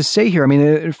lot to say here. I mean,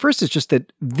 at first it's just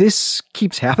that this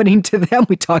keeps happening to them.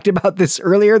 We talked about this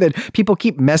earlier, that people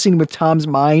keep messing with Tom's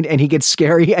mind and he gets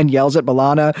scary and yells at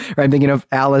B'Elanna. Or I'm thinking of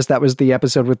Alice. That was the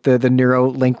episode with the neuro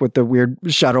link with the weird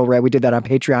shuttle, right? We did that on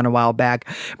Patreon a while back.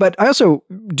 But I also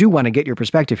do want to get your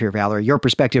perspective here, Valerie, your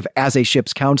perspective as a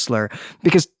ship's counselor,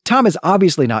 because Tom is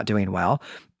obviously not doing well.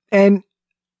 And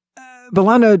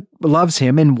B'Elanna loves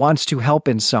him and wants to help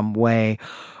in some way.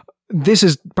 This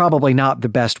is probably not the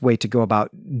best way to go about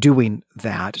doing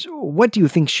that. What do you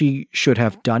think she should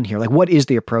have done here? Like, what is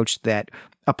the approach that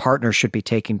a partner should be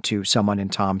taking to someone in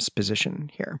Tom's position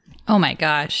here? Oh my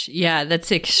gosh. Yeah,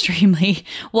 that's extremely,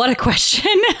 what a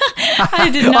question. I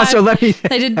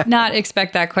did not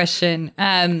expect that question.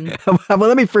 Well,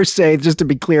 let me first say, just to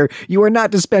be clear, you are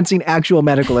not dispensing actual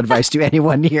medical advice to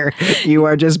anyone here. You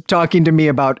are just talking to me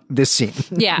about this scene.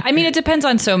 Yeah. I mean, it depends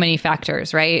on so many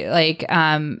factors, right? Like,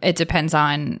 it depends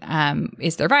on,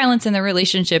 is there violence in the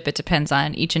relationship? It depends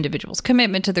on each individual's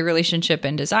commitment to the relationship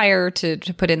and desire to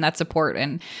put in that support,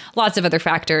 and lots of other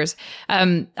factors.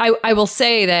 I will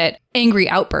say that angry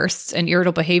outbursts and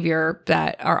irritable behavior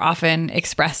that are often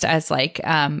expressed as like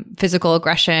physical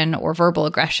aggression or verbal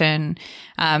aggression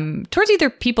towards either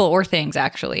people or things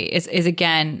actually is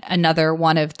again another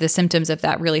one of the symptoms of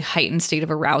that really heightened state of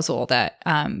arousal that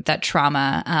that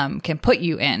trauma can put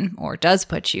you in or does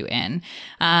put you in.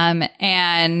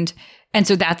 And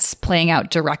so that's playing out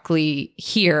directly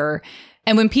here.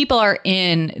 And when people are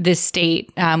in this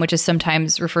state, which is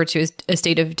sometimes referred to as a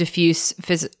state of diffuse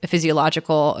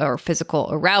physiological or physical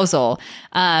arousal,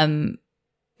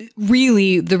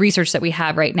 really the research that we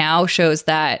have right now shows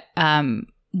that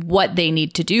what they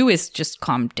need to do is just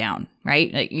calm down,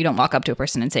 right? Like, you don't walk up to a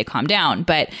person and say, calm down.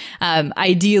 But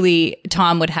ideally,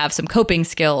 Tom would have some coping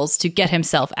skills to get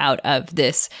himself out of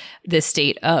this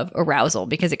state of arousal,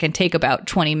 because it can take about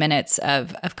 20 minutes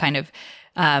of kind of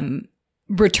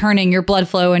returning your blood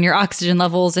flow and your oxygen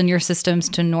levels in your systems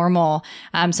to normal.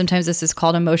 Sometimes this is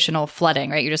called emotional flooding,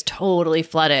 right? You're just totally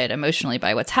flooded emotionally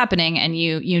by what's happening, and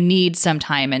you need some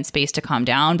time and space to calm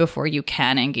down before you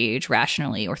can engage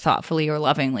rationally or thoughtfully or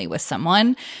lovingly with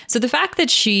someone. So the fact that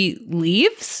she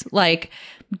leaves, like,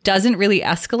 doesn't really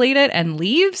escalate it and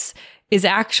leaves, is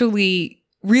actually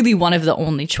really one of the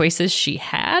only choices she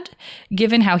had,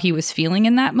 given how he was feeling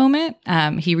in that moment.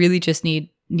 He really just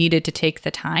needed to take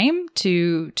the time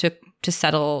to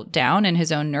settle down in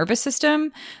his own nervous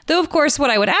system. Though, of course, what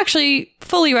I would actually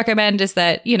fully recommend is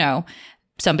that,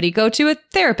 somebody go to a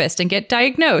therapist and get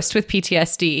diagnosed with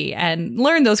PTSD and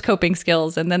learn those coping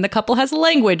skills. And then the couple has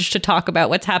language to talk about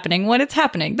what's happening when it's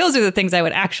happening. Those are the things I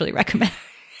would actually recommend.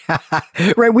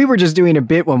 Right. We were just doing a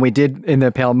bit when we did in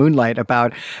the Pale Moonlight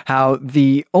about how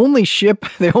the only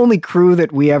crew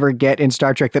that we ever get in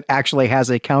Star Trek that actually has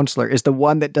a counselor is the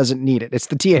one that doesn't need it. It's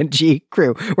the TNG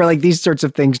crew, where like these sorts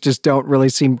of things just don't really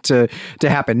seem to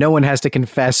happen. No one has to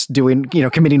confess doing,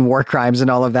 committing war crimes and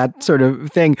all of that sort of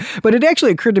thing. But it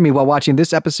actually occurred to me while watching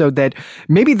this episode that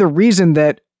maybe the reason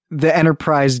that the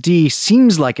Enterprise D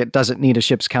seems like it doesn't need a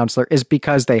ship's counselor is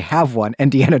because they have one, and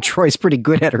Deanna Troy's pretty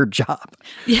good at her job.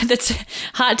 Yeah, that's a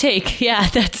hot take. Yeah,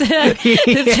 that's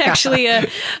actually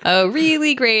a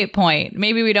really great point.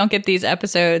 Maybe we don't get these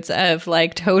episodes of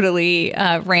like totally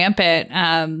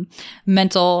rampant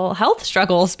mental health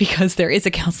struggles because there is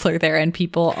a counselor there and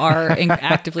people are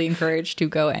actively encouraged to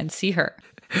go and see her.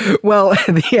 Well,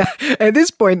 at this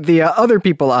point, the other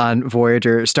people on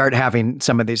Voyager start having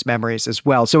some of these memories as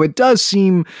well. So it does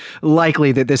seem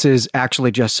likely that this is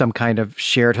actually just some kind of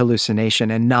shared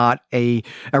hallucination and not a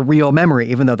real memory,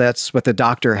 even though that's what the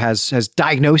doctor has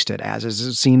diagnosed it as,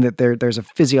 is seen that there's a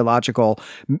physiological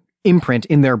imprint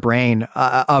in their brain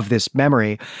of this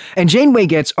memory. And Janeway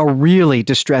gets a really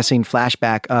distressing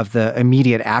flashback of the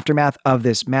immediate aftermath of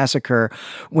this massacre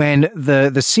when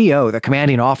the CO, the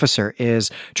commanding officer,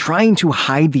 is trying to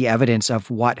hide the evidence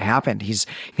of what happened. He's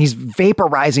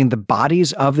vaporizing the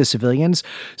bodies of the civilians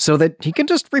so that he can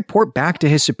just report back to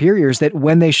his superiors that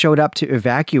when they showed up to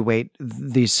evacuate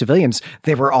these civilians,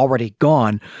 they were already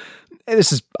gone.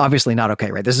 This is obviously not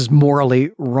okay, right? This is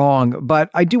morally wrong. But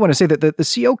I do want to say that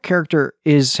the CO character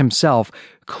is himself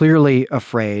clearly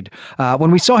afraid.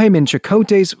 When we saw him in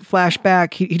Chakotay's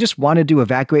flashback, he just wanted to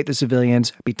evacuate the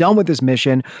civilians, be done with his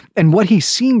mission. And what he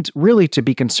seemed really to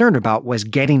be concerned about was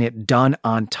getting it done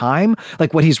on time.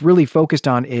 Like what he's really focused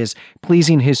on is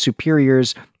pleasing his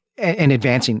superiors and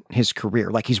advancing his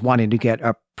career, like he's wanting to get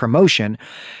a promotion.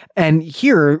 And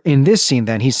here in this scene,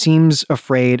 then, he seems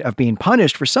afraid of being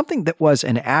punished for something that was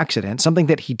an accident, something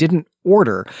that he didn't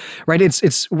order, right?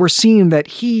 We're seeing that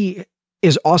he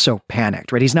is also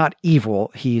panicked, right? He's not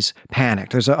evil, he's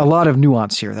panicked. There's a lot of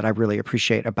nuance here that I really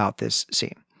appreciate about this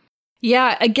scene.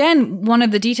 Yeah, again, one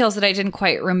of the details that I didn't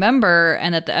quite remember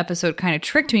and that the episode kind of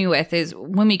tricked me with is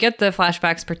when we get the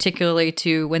flashbacks, particularly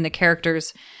to when the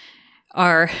characters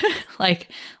are like,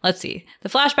 let's see, the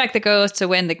flashback that goes to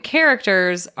when the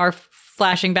characters are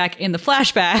flashing back in the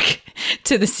flashback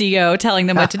to the CO telling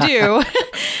them what to do.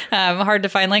 Hard to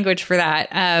find language for that.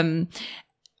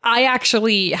 I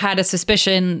actually had a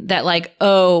suspicion that like,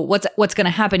 oh, what's going to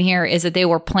happen here is that they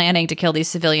were planning to kill these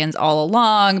civilians all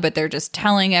along, but they're just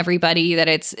telling everybody that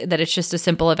it's just a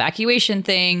simple evacuation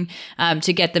thing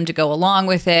to get them to go along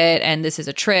with it, and this is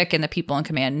a trick, and the people in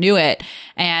command knew it,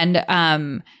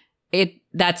 and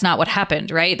that's not what happened,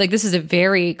 right? Like this is a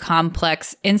very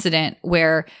complex incident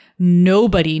where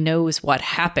nobody knows what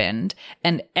happened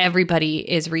and everybody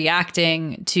is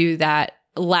reacting to that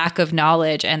lack of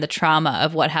knowledge and the trauma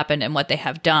of what happened and what they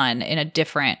have done in a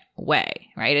different way,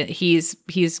 right? He's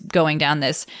going down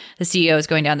this, the CEO is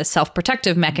going down this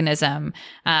self-protective mechanism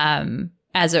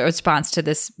as a response to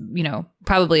this,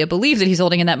 probably a belief that he's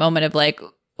holding in that moment of like,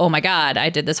 oh my God,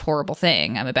 I did this horrible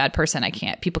thing. I'm a bad person.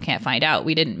 People can't find out.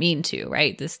 We didn't mean to,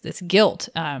 right? This guilt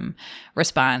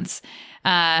response.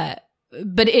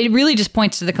 But it really just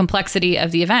points to the complexity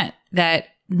of the event that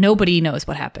nobody knows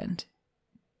what happened.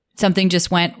 Something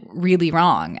just went really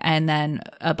wrong, and then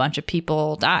a bunch of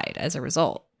people died as a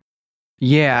result.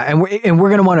 Yeah, and we're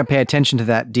going to want to pay attention to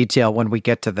that detail when we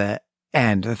get to the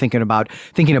end, thinking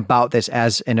about this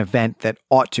as an event that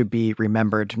ought to be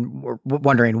remembered. We're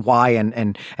wondering why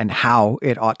and how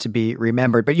it ought to be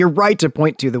remembered. But you're right to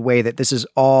point to the way that this is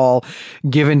all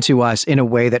given to us in a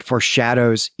way that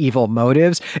foreshadows evil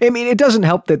motives. I mean, it doesn't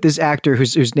help that this actor,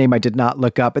 whose name I did not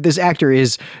look up, but this actor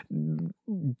is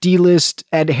D-list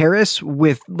Ed Harris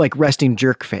with like resting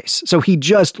jerk face. So he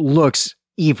just looks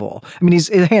evil. I mean, he's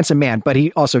a handsome man, but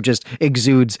he also just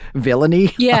exudes villainy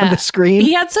on the screen.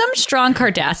 He had some strong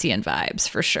Cardassian vibes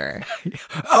for sure.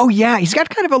 Oh yeah, he's got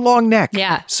kind of a long neck.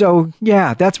 Yeah. So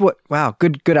yeah, that's what. Wow,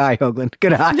 good eye, Hoagland.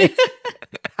 Good eye.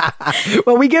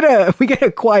 Well, we get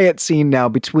a quiet scene now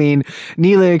between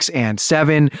Neelix and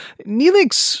Seven.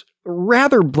 Neelix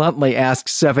rather bluntly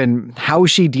asks Seven how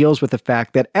she deals with the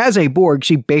fact that as a Borg,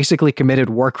 she basically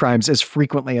committed war crimes as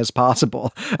frequently as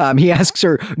possible. He asks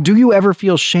her, do you ever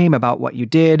feel shame about what you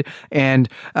did? And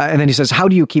then he says, how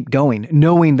do you keep going,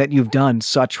 knowing that you've done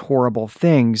such horrible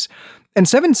things? And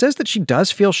Seven says that she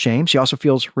does feel shame. She also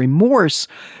feels remorse,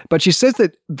 but she says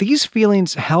that these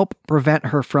feelings help prevent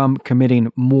her from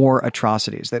committing more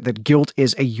atrocities, that guilt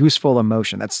is a useful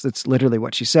emotion. That's literally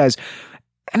what she says.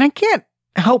 And I can't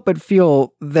help but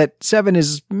feel that Seven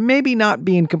is maybe not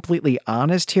being completely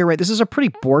honest here, right? This is a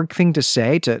pretty Borg thing to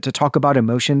say, to talk about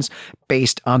emotions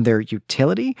based on their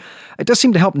utility. It does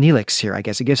seem to help Neelix here, I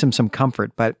guess. It gives him some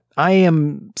comfort, but I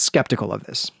am skeptical of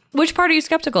this. Which part are you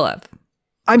skeptical of?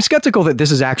 I'm skeptical that this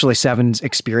is actually Seven's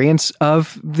experience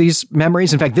of these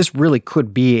memories. In fact, this really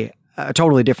could be a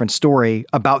totally different story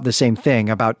about the same thing,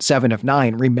 about Seven of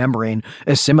Nine remembering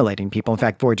assimilating people. In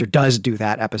fact, Voyager does do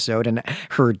that episode and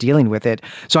her dealing with it.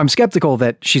 So I'm skeptical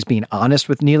that she's being honest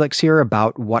with Neelix here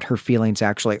about what her feelings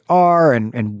actually are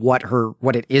and what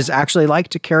it is actually like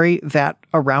to carry that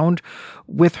around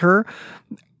with her.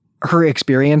 Her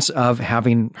experience of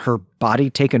having her body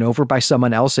taken over by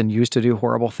someone else and used to do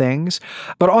horrible things.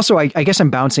 But also, I guess I'm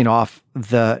bouncing off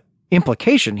the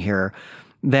implication here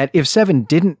that if Seven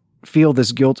didn't feel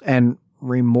this guilt and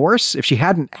remorse, if she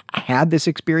hadn't had this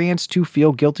experience to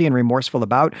feel guilty and remorseful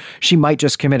about, she might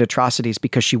just commit atrocities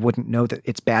because she wouldn't know that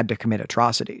it's bad to commit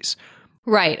atrocities.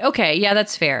 Right. Okay. Yeah,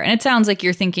 that's fair. And it sounds like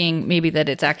you're thinking maybe that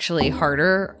it's actually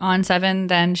harder on Seven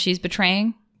than she's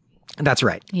betraying. That's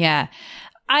right. Yeah.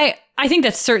 I think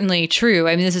that's certainly true.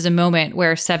 I mean, this is a moment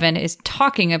where Seven is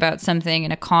talking about something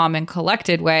in a calm and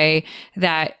collected way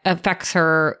that affects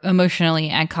her emotionally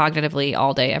and cognitively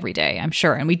all day, every day, I'm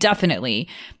sure. And we definitely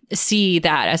see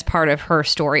that as part of her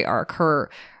story arc, her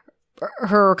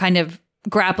kind of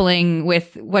grappling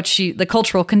with the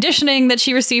cultural conditioning that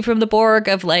she received from the Borg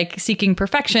of like seeking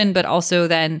perfection, but also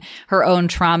then her own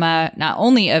trauma, not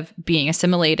only of being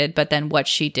assimilated, but then what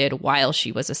she did while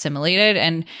she was assimilated.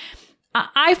 And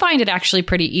I find it actually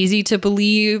pretty easy to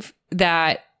believe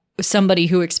that somebody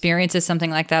who experiences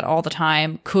something like that all the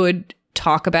time could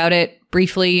talk about it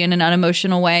briefly in an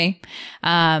unemotional way,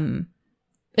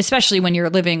 especially when you're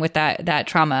living with that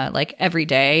trauma like every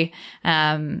day,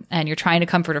 and you're trying to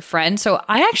comfort a friend. So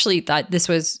I actually thought this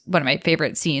was one of my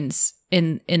favorite scenes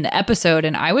in the episode,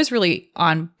 and I was really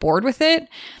on board with it.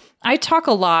 I talk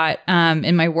a lot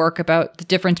in my work about the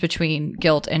difference between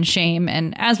guilt and shame.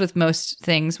 And as with most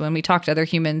things, when we talk to other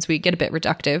humans, we get a bit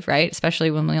reductive, right? Especially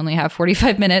when we only have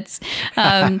 45 minutes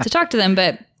to talk to them.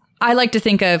 But I like to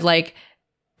think of like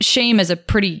shame as a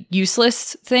pretty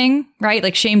useless thing, right?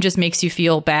 Like shame just makes you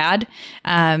feel bad.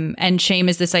 And shame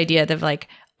is this idea that like,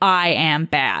 I am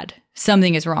bad.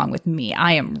 Something is wrong with me.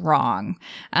 I am wrong.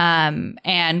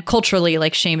 And culturally,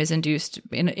 like shame is induced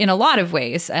in a lot of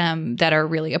ways that are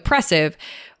really oppressive,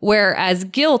 whereas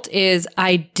guilt is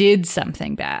I did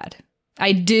something bad.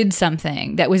 I did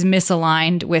something that was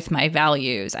misaligned with my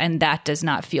values, and that does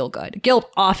not feel good. Guilt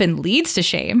often leads to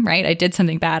shame, right? I did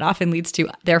something bad often leads to,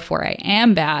 therefore I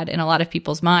am bad in a lot of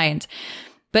people's minds.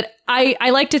 But I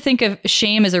like to think of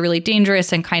shame as a really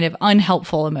dangerous and kind of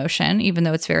unhelpful emotion, even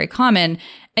though it's very common.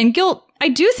 And guilt, I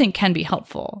do think, can be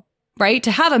helpful, right?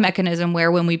 To have a mechanism where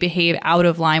when we behave out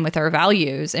of line with our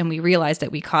values and we realize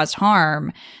that we caused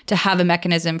harm, to have a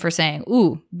mechanism for saying,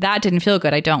 ooh, that didn't feel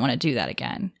good. I don't want to do that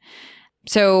again.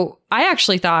 So I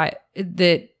actually thought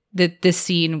that this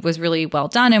scene was really well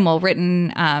done and well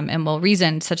written and well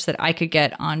reasoned such that I could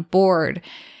get on board.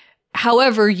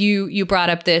 However, you brought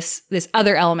up this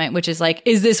other element, which is like,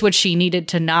 is this what she needed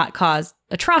to not cause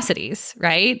atrocities,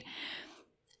 right?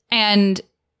 And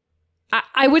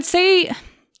I would say,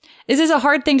 this is a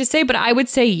hard thing to say, but I would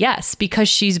say yes, because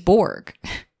she's Borg,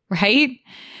 right?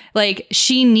 Like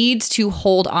she needs to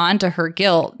hold on to her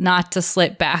guilt, not to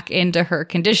slip back into her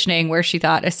conditioning where she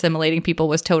thought assimilating people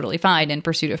was totally fine in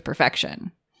pursuit of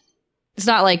perfection. It's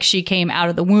not like she came out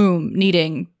of the womb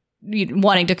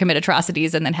wanting to commit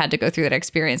atrocities and then had to go through that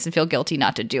experience and feel guilty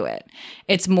not to do it.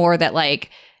 It's more that like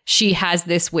she has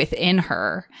this within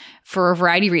her for a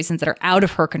variety of reasons that are out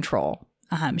of her control.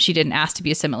 She didn't ask to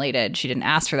be assimilated. She didn't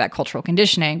ask for that cultural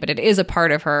conditioning, but it is a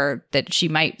part of her that she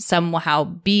might somehow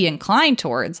be inclined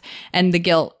towards. And the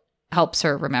guilt helps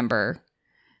her remember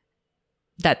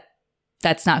that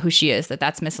that's not who she is,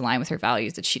 that's misaligned with her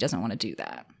values, that she doesn't want to do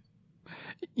that.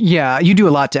 Yeah, you do a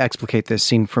lot to explicate this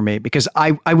scene for me, because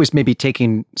I was maybe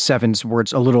taking Seven's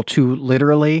words a little too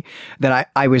literally, that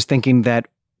I was thinking that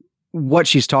what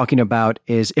she's talking about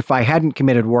is if I hadn't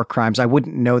committed war crimes, I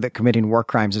wouldn't know that committing war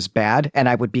crimes is bad, and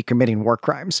I would be committing war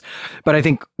crimes. But I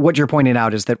think what you're pointing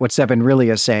out is that what Seven really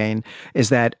is saying is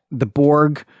that the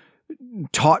Borg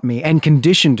taught me and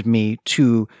conditioned me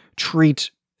to treat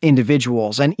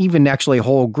individuals and even actually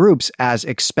whole groups as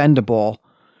expendable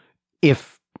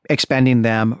if expending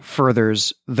them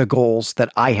furthers the goals that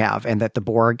I have and that the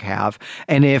Borg have.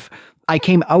 And if I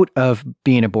came out of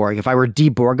being a Borg, if I were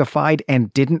deborgified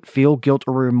and didn't feel guilt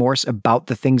or remorse about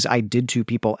the things I did to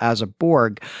people as a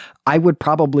Borg, I would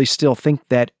probably still think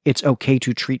that it's okay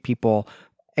to treat people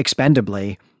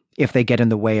expendably if they get in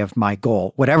the way of my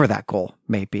goal, whatever that goal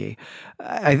may be.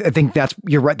 I think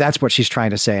you're right. That's what she's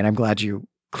trying to say. And I'm glad you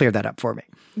cleared that up for me.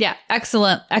 Yeah.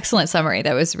 Excellent summary.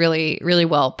 That was really, really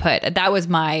well put. That was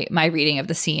my reading of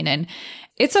the scene. And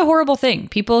it's a horrible thing.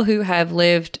 People who have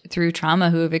lived through trauma,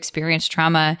 who have experienced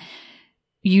trauma,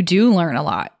 you do learn a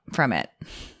lot from it.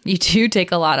 You do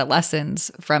take a lot of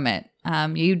lessons from it.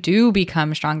 You do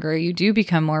become stronger. You do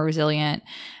become more resilient.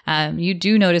 You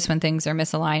do notice when things are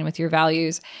misaligned with your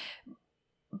values.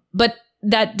 But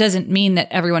that doesn't mean that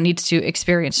everyone needs to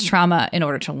experience trauma in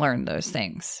order to learn those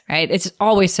things, right? It's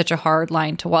always such a hard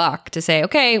line to walk to say,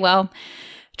 okay, well,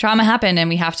 trauma happened and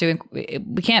we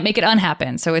can't make it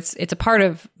unhappen. So it's a part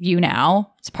of you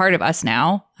now. It's a part of us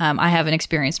now. I haven't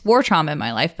experienced war trauma in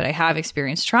my life, but I have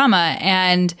experienced trauma.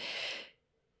 And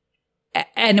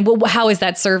how is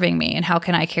that serving me? And how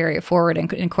can I carry it forward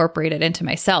and incorporate it into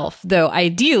myself? Though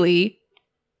ideally,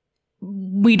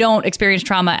 we don't experience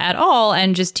trauma at all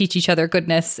and just teach each other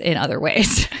goodness in other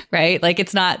ways, right? Like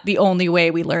it's not the only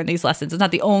way we learn these lessons. It's not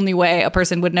the only way a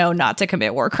person would know not to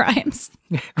commit war crimes.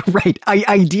 Right.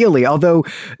 Ideally, although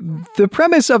the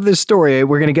premise of this story,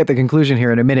 we're going to get the conclusion here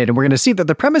in a minute, and we're going to see that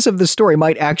the premise of the story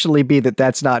might actually be that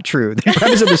that's not true. The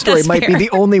premise of the story might be the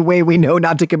only way we know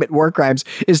not to commit war crimes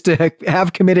is to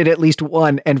have committed at least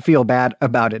one and feel bad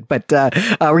about it. But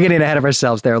we're getting ahead of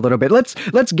ourselves there a little bit.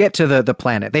 Let's get to the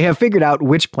planet. They have figured out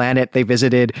which planet they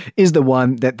visited is the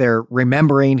one that they're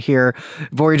remembering here.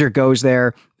 Voyager goes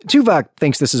there. Tuvok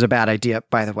thinks this is a bad idea,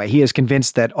 by the way. He is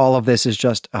convinced that all of this is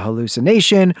just a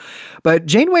hallucination, but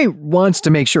Janeway wants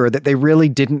to make sure that they really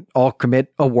didn't all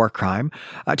commit a war crime.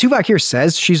 Tuvok here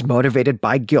says she's motivated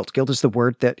by guilt. Guilt is the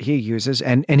word that he uses,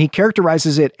 and he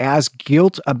characterizes it as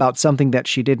guilt about something that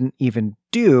she didn't even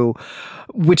do,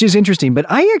 which is interesting. But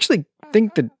I actually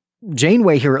think that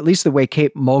Janeway here, at least the way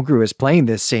Kate Mulgrew is playing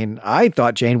this scene, I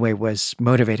thought Janeway was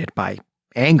motivated by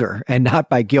anger and not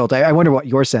by guilt. I wonder what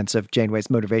your sense of Janeway's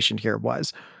motivation here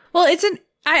was. Well, I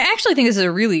actually think this is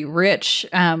a really rich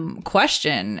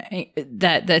question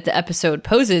that the episode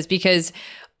poses, because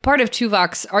part of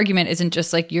Tuvok's argument isn't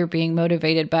just like you're being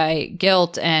motivated by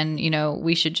guilt and,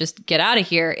 we should just get out of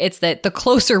here. It's that the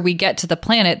closer we get to the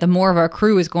planet, the more of our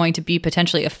crew is going to be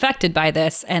potentially affected by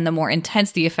this, and the more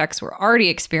intense the effects we're already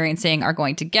experiencing are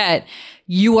going to get.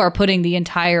 You are putting the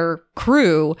entire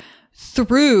crew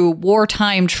through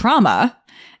wartime trauma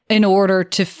in order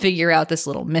to figure out this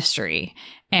little mystery.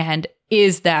 And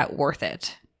is that worth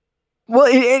it? Well,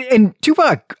 and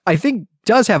Tuvok, I think,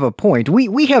 does have a point.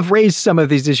 We have raised some of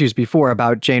these issues before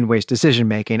about Janeway's decision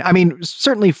making. I mean,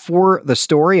 certainly for the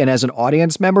story and as an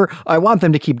audience member, I want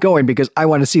them to keep going because I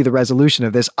want to see the resolution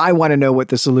of this. I want to know what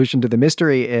the solution to the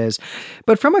mystery is.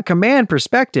 But from a command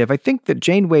perspective, I think that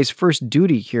Janeway's first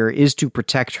duty here is to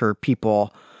protect her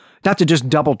people. Not to just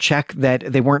double check that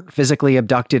they weren't physically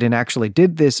abducted and actually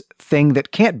did this thing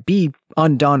that can't be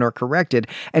undone or corrected,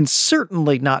 and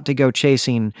certainly not to go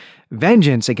chasing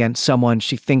vengeance against someone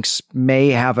she thinks may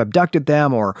have abducted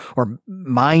them or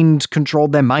mind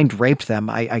controlled them, mind raped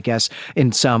them, I guess,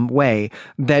 in some way.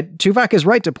 That Tuvok is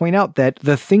right to point out that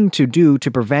the thing to do to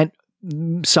prevent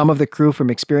some of the crew from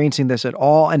experiencing this at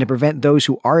all, and to prevent those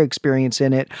who are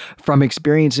experiencing it from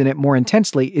experiencing it more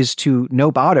intensely, is to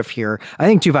nope out of here. I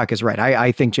think Tuvok is right.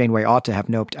 I think Janeway ought to have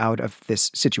noped out of this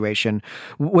situation.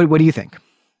 What do you think?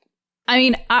 I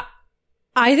mean,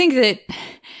 I think that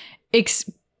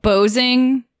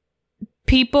exposing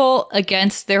people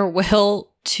against their will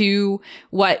to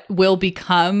what will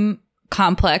become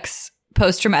complex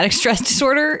post-traumatic stress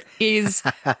disorder is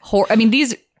I mean,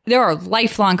 there are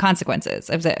lifelong consequences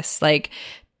of this. Like,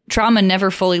 trauma never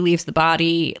fully leaves the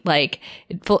body. Like,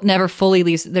 it never fully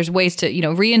leaves. There's ways to,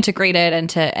 reintegrate it,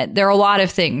 and there are a lot of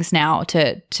things now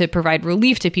to provide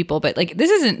relief to people. But like,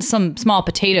 this isn't some small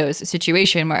potatoes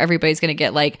situation where everybody's going to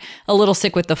get like a little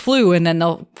sick with the flu and then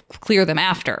they'll clear them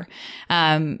after.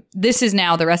 This is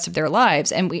now the rest of their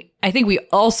lives. And I think we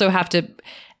also have to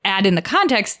add in the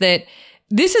context that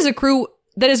this is a crew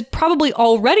that is probably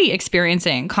already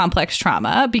experiencing complex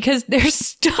trauma because they're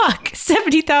stuck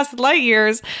 70,000 light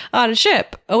years on a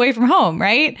ship away from home,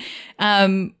 right?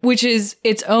 Which is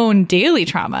its own daily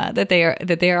trauma that they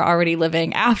are already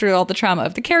living after all the trauma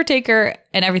of the caretaker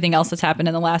and everything else that's happened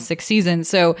in the last 6 seasons.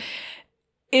 So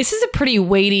this is a pretty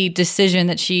weighty decision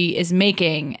that she is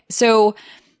making. So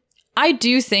I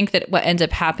do think that what ends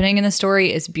up happening in the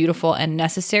story is beautiful and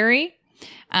necessary.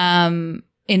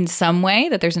 In some way,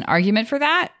 that there's an argument for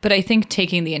that. But I think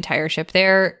taking the entire ship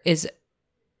there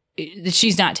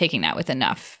she's not taking that with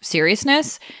enough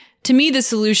seriousness. To me, the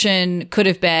solution could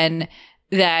have been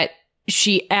that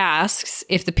she asks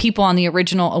if the people on the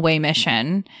original away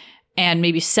mission and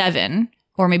maybe Seven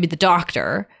or maybe the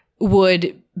doctor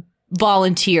would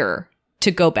volunteer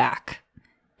to go back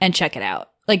and check it out.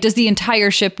 Like, does the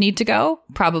entire ship need to go?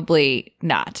 Probably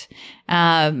not.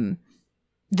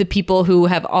 The people who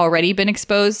have already been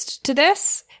exposed to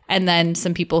this, and then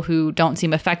some people who don't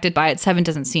seem affected by it. Seven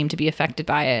doesn't seem to be affected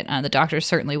by it. The doctors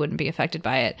certainly wouldn't be affected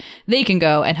by it. They can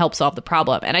go and help solve the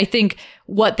problem. And I think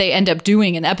what they end up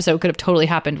doing in the episode could have totally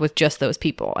happened with just those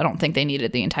people. I don't think they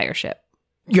needed the entire ship.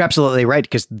 You're absolutely right,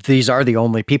 because these are the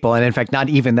only people. And in fact, not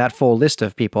even that full list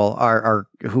of people are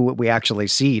who we actually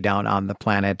see down on the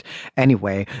planet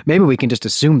anyway. Maybe we can just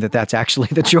assume that that's actually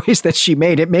the choice that she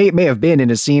made. It may have been in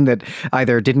a scene that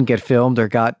either didn't get filmed or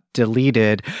got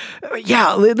deleted.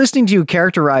 Yeah, listening to you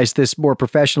characterize this more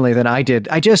professionally than I did,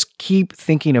 I just keep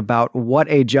thinking about what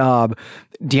a job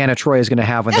Deanna Troi is going to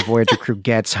have when the Voyager crew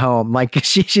gets home. Like,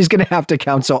 she's going to have to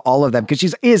counsel all of them, because she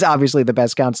is obviously the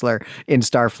best counselor in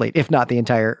Starfleet, if not the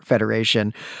entire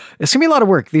Federation. It's going to be a lot of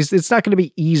work. It's not going to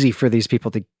be easy for these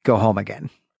people to go home again.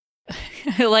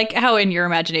 I like how in your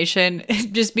imagination,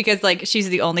 just because like she's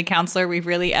the only counselor we've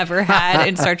really ever had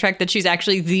in Star Trek, that she's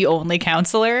actually the only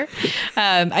counselor.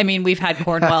 I mean, we've had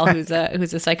Cornwell, who's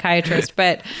a psychiatrist,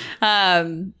 but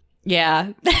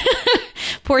yeah,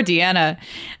 poor Deanna.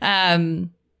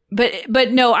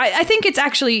 But no, I think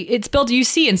it's built. You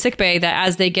see in sickbay that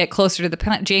as they get closer to the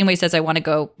planet, Janeway says, "I want to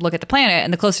go look at the planet,"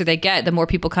 and the closer they get, the more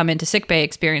people come into sickbay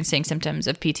experiencing symptoms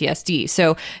of PTSD.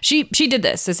 So she did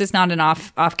this. This is not an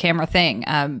off camera thing.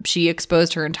 She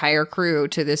exposed her entire crew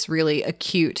to this really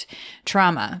acute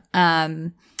trauma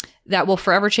that will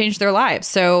forever change their lives.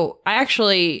 So I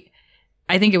think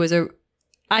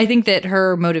that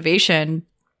her motivation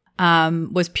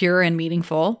was pure and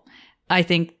meaningful. I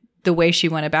think the way she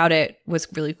went about it was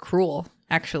really cruel,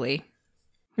 actually.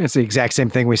 It's the exact same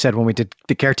thing we said when we did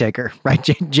The Caretaker, right?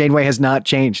 Janeway has not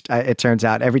changed, it turns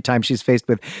out. Every time she's faced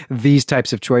with these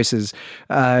types of choices,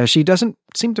 she doesn't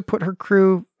seem to put her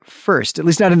crew first, at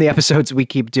least not in the episodes we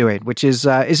keep doing, which is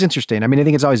interesting. I mean, I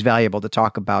think it's always valuable to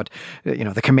talk about,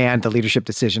 the command, the leadership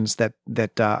decisions that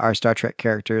our Star Trek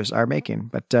characters are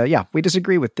making. But yeah, we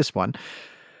disagree with this one.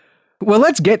 Well,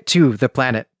 let's get to the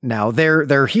planet now.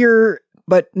 They're here,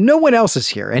 but no one else is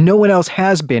here, and no one else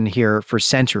has been here for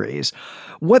centuries.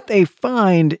 What they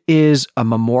find is a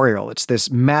memorial. It's this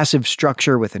massive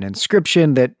structure with an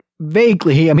inscription that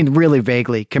really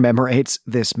vaguely commemorates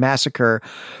this massacre.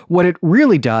 What it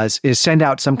really does is send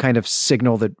out some kind of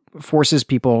signal that forces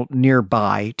people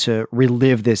nearby to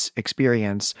relive this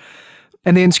experience.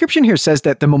 And the inscription here says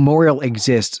that the memorial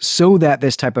exists so that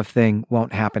this type of thing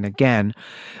won't happen again.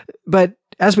 But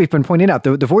as we've been pointing out,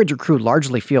 the Voyager crew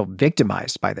largely feel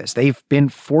victimized by this. They've been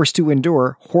forced to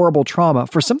endure horrible trauma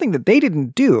for something that they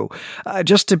didn't do,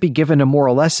 just to be given a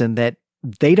moral lesson that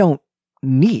they don't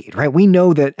need, right? We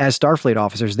know that as Starfleet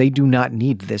officers, they do not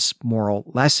need this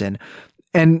moral lesson.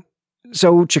 And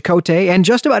so Chakotay and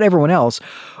just about everyone else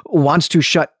wants to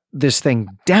shut this thing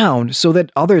down so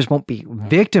that others won't be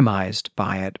victimized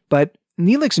by it. But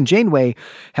Neelix and Janeway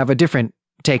have a different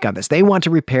take on this. They want to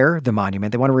repair the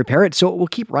monument. They want to repair it so it will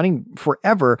keep running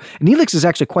forever. And Neelix is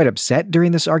actually quite upset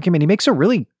during this argument. He makes a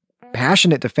really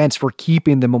passionate defense for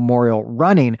keeping the memorial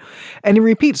running. And he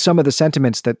repeats some of the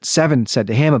sentiments that Seven said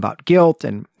to him about guilt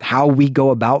and how we go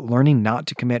about learning not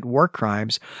to commit war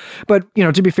crimes. But,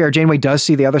 to be fair, Janeway does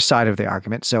see the other side of the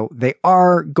argument. So they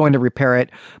are going to repair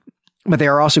it, but they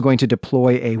are also going to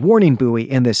deploy a warning buoy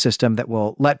in this system that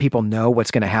will let people know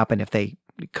what's going to happen if they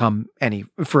come any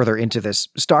further into this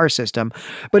star system.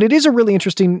 But it is a really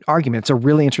interesting argument. It's a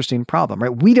really interesting problem,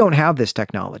 right? We don't have this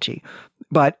technology.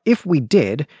 But if we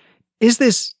did, is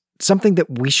this something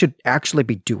that we should actually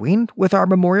be doing with our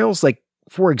memorials? Like,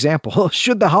 for example,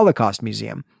 should the Holocaust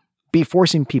Museum be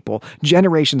forcing people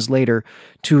generations later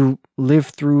to live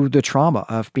through the trauma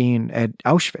of being at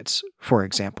Auschwitz, for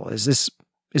example? Is this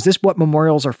what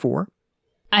memorials are for?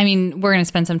 I mean, we're going to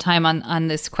spend some time on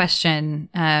this question,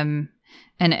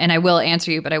 and I will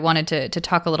answer you, but I wanted to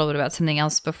talk a little bit about something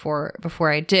else before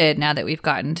I did. Now that we've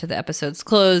gotten to the episode's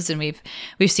close and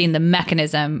we've seen the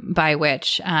mechanism by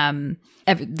which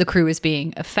the crew is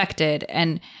being affected,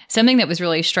 and something that was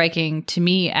really striking to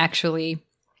me actually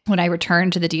when I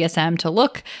returned to the DSM to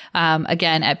look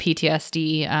again at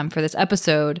PTSD for this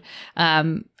episode.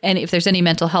 And if there's any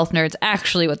mental health nerds,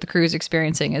 actually what the crew is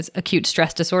experiencing is acute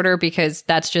stress disorder, because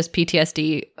that's just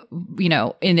PTSD,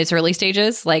 in its early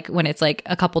stages, like when it's like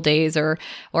a couple days or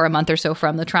a month or so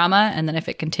from the trauma. And then if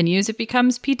it continues, it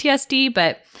becomes PTSD.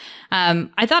 But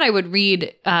I thought I would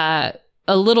read a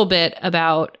little bit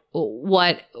about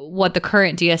what the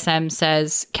current DSM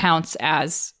says counts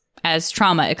as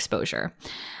trauma exposure.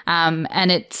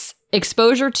 And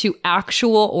exposure to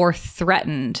actual or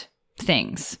threatened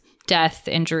things, death,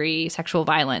 injury, sexual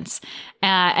violence.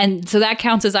 And so that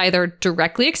counts as either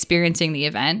directly experiencing the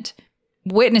event,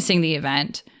 witnessing the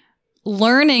event,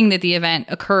 learning that the event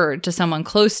occurred to someone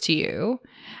close to you,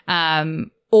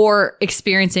 or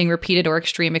experiencing repeated or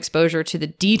extreme exposure to the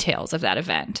details of that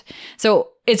event. So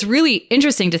it's really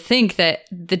interesting to think that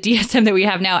the DSM that we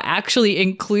have now actually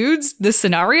includes the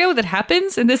scenario that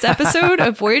happens in this episode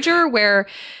of Voyager, where,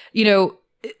 you know,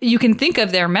 you can think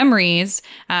of their memories,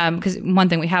 because one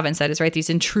thing we haven't said is, right, these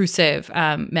intrusive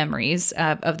memories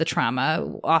of the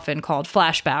trauma, often called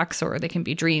flashbacks, or they can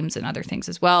be dreams and other things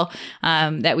as well,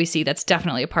 that we see that's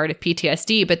definitely a part of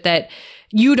PTSD, but that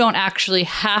you don't actually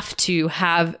have to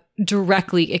have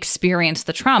directly experienced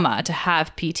the trauma to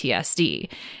have PTSD.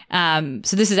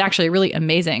 So this is actually a really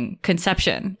amazing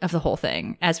conception of the whole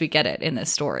thing as we get it in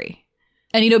this story.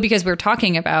 And, you know, because we're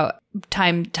talking about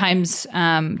times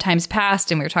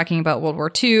past, and we were talking about World War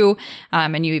II,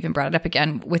 and you even brought it up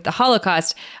again with the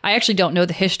Holocaust, I actually don't know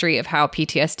the history of how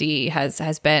PTSD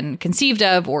has been conceived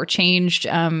of or changed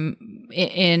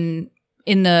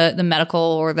in the medical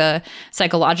or the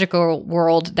psychological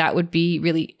world. That would be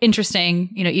really interesting.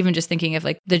 You know, even just thinking of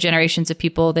like the generations of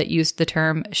people that used the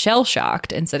term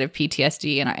shell-shocked instead of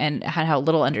PTSD, and how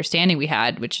little understanding we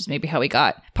had, which is maybe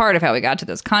part of how we got to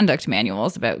those conduct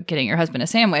manuals about getting your husband a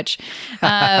sandwich.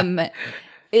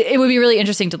 It would be really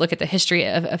interesting to look at the history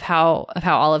of how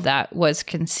all of that was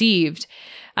conceived.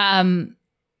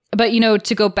 But, you know,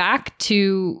 to go back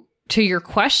to your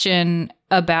question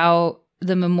about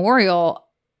the memorial,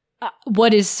 I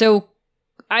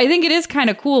think it is kind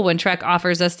of cool when Trek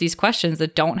offers us these questions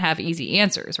that don't have easy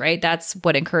answers, right? That's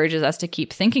what encourages us to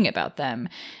keep thinking about them.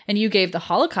 And you gave the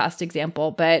Holocaust example,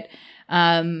 but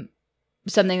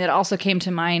something that also came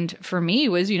to mind for me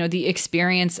was, you know, the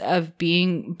experience of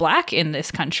being Black in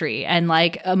this country, and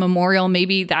like a memorial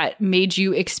maybe that made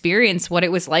you experience what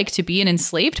it was like to be an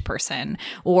enslaved person,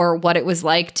 or what it was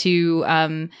like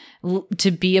to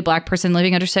be a Black person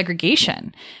living under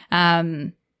segregation.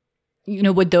 You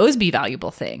know, would those be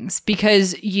valuable things?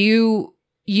 Because you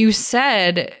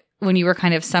said, when you were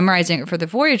kind of summarizing it for the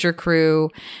Voyager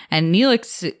crew and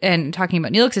Neelix, and talking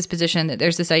about Neelix's position, that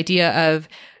there's this idea of,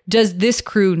 does this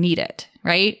crew need it,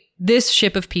 right? This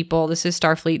ship of people, this is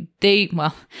Starfleet.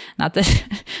 Not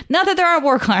that there are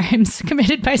war crimes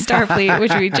committed by Starfleet,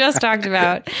 which we just talked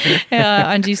about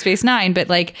on Deep Space Nine, but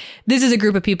like, this is a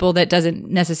group of people that doesn't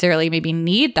necessarily maybe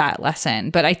need that lesson.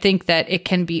 But I think that it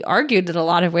can be argued that a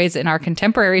lot of ways in our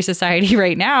contemporary society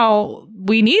right now,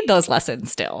 we need those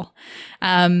lessons still.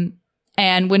 And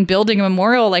when building a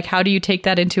memorial, like, how do you take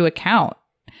that into account?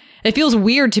 It feels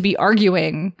weird to be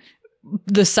arguing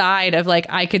the side of like,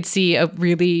 I could see a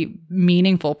really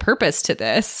meaningful purpose to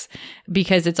this,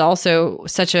 because it's also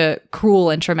such a cruel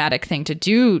and traumatic thing to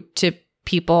do to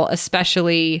people,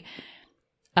 especially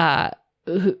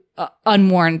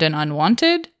unwarned and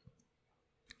unwanted.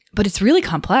 But it's really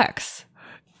complex.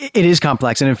 It is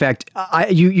complex. And in fact,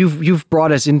 you've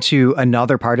brought us into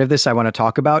another part of this I want to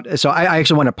talk about. So I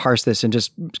actually want to parse this and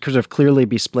just sort of clearly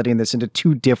be splitting this into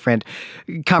two different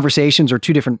conversations, or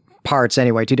two different parts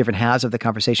anyway, two different halves of the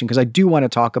conversation, because I do want to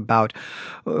talk about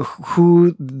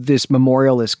who this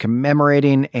memorial is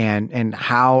commemorating and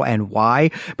how and why.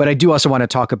 But I do also want to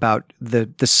talk about the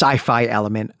sci-fi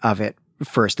element of it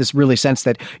first, this really sense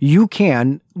that you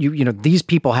know, these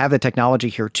people have the technology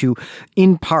here to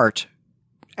impart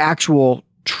actual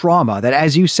trauma that,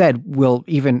 as you said, will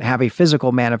even have a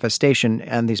physical manifestation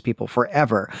on these people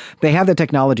forever. They have the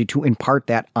technology to impart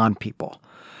that on people.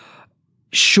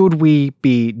 Should we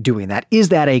be doing that? Is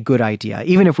that a good idea?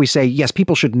 Even if we say, yes,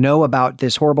 people should know about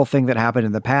this horrible thing that happened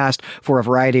in the past for a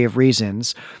variety of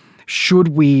reasons, should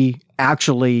we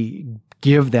actually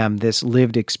give them this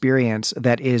lived experience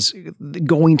that is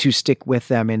going to stick with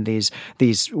them in these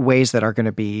ways that are going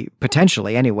to be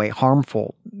potentially anyway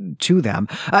harmful to them?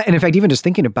 And in fact, even just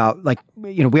thinking about, like,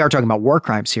 you know, we are talking about war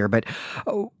crimes here, but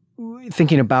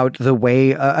thinking about the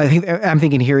way I'm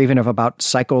thinking here even about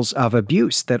cycles of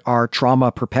abuse that are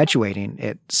trauma perpetuating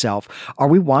itself. Are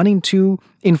we wanting to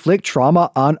inflict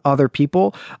trauma on other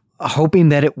people, hoping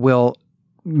that it will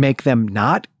make them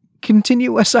not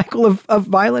continue a cycle of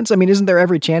violence? I mean, isn't there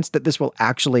every chance that this will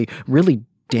actually really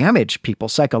damage people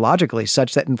psychologically,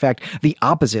 such that in fact the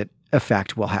opposite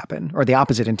effect will happen, or the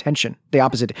opposite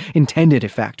intended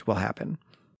effect will happen?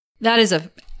 That is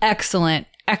an excellent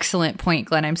point,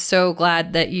 Glenn. I'm so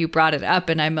glad that you brought it up,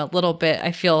 and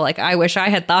I feel like I wish I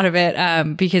had thought of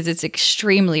it, because it's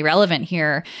extremely relevant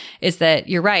here, is that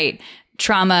you're right.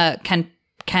 Trauma can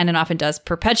can and often does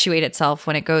perpetuate itself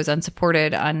when it goes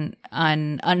unsupported,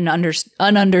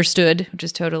 ununderstood, which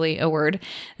is totally a word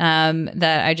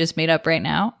that I just made up right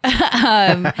now,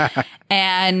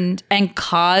 and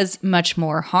cause much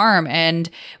more harm. And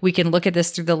we can look at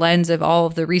this through the lens of all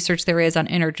of the research there is on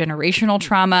intergenerational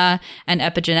trauma and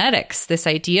epigenetics. This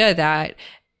idea that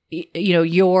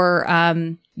your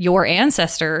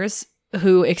ancestors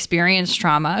who experience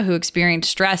trauma, who experience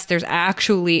stress, there's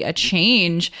actually a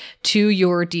change to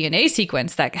your DNA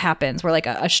sequence that happens where like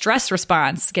a stress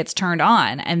response gets turned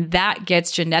on, and that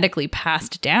gets genetically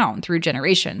passed down through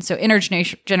generations. So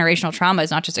intergenerational trauma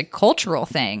is not just a cultural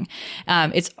thing.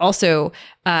 It's also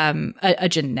a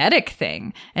genetic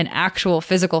thing, an actual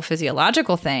physical,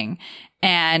 physiological thing.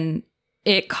 And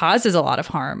it causes a lot of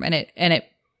harm, and it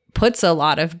puts a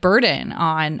lot of burden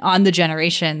on the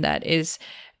generation that is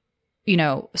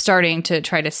starting to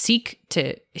try to seek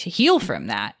to heal from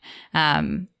that.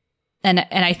 And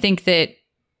I think that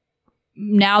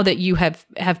now that you have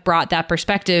brought that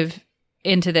perspective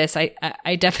into this,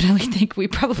 I definitely think we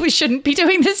probably shouldn't be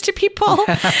doing this to people,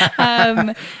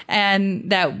 and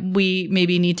that we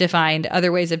maybe need to find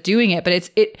other ways of doing it.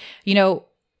 But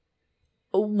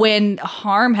when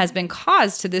harm has been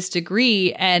caused to this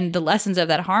degree and the lessons of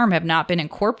that harm have not been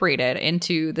incorporated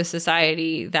into the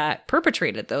society that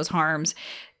perpetrated those harms,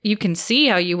 you can see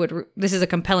how this is a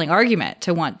compelling argument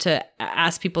to want to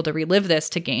ask people to relive this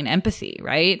to gain empathy,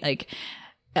 right? Like,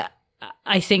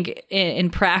 I think in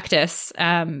practice,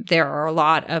 there are a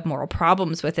lot of moral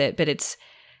problems with it,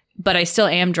 but I still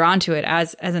am drawn to it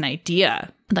as an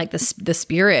idea, like the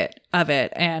spirit of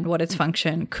it and what its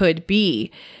function could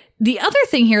be. The other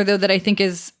thing here, though, that I think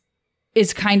is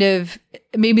kind of,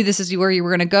 maybe this is where you were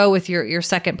going to go with your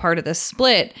second part of this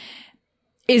split,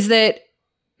 is that,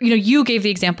 you gave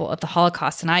the example of the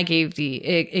Holocaust and I gave the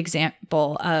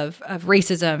example of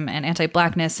racism and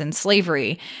anti-Blackness and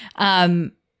slavery. That's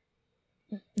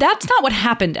not what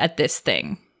happened at this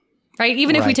thing, right?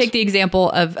 Even if we take the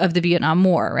example of the Vietnam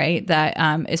War, right, that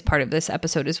is part of this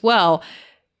episode as well.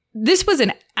 This was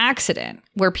an accident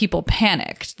where people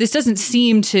panicked. This doesn't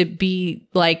seem to be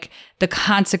like the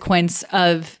consequence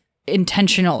of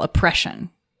intentional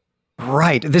oppression.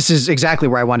 Right. This is exactly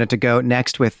where I wanted to go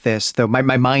next with this, though my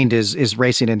mind is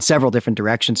racing in several different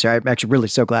directions here. I'm actually really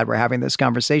so glad we're having this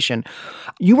conversation.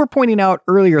 You were pointing out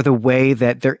earlier the way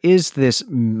that there is this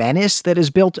menace that is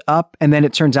built up, and then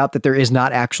it turns out that there is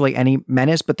not actually any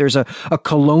menace, but there's a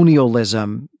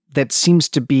colonialism that seems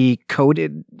to be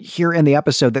coded here in the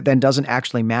episode that then doesn't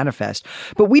actually manifest.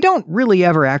 But we don't really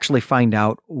ever actually find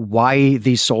out why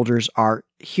these soldiers are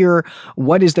here.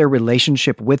 What is their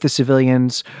relationship with the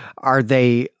civilians? Are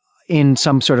they in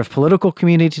some sort of political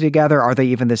community together? Are they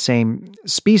even the same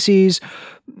species?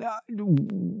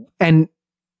 And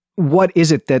what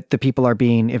is it that the people are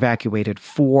being evacuated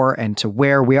for and to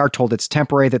where? We are told it's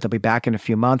temporary, that they'll be back in a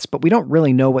few months, but we don't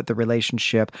really know what the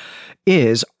relationship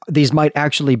is. These might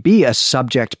actually be a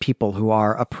subject people who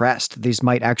are oppressed. These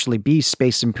might actually be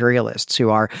space imperialists who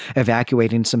are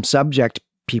evacuating some subject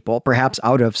people, perhaps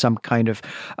out of some kind of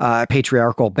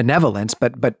patriarchal benevolence,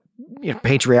 but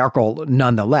patriarchal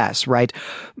nonetheless, right?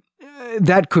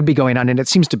 That could be going on, and it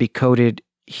seems to be coded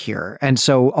here. And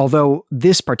so although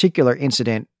this particular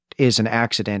incident is an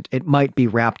accident, it might be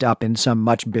wrapped up in some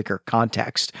much bigger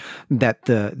context that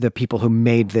the people who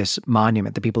made this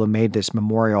monument, the people who made this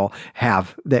memorial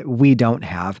have that we don't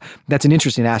have. That's an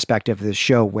interesting aspect of this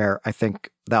show where I think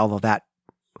that all of that,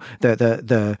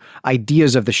 the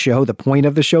ideas of the show, the point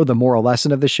of the show, the moral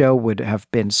lesson of the show would have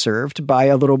been served by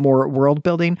a little more world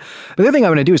building. But the other thing I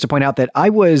want to do is to point out that I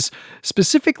was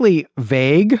specifically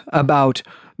vague about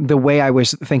the way I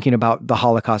was thinking about the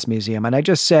Holocaust Museum. And I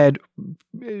just said,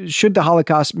 should the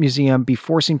Holocaust Museum be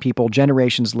forcing people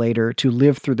generations later to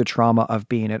live through the trauma of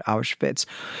being at Auschwitz?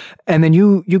 And then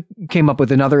you came up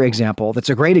with another example that's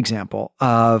a great example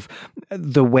of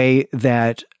the way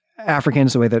that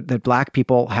Africans, the way that Black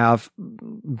people have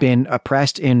been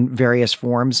oppressed in various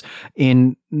forms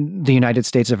in the United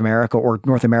States of America, or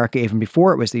North America, even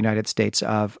before it was the United States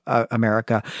of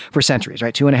America, for centuries,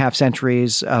 right? 2.5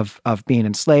 centuries of being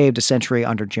enslaved, a century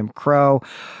under Jim Crow.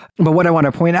 But what I want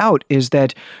to point out is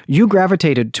that you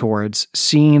gravitated towards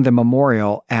seeing the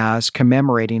memorial as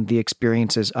commemorating the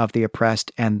experiences of the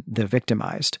oppressed and the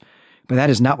victimized. But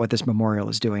that is not what this memorial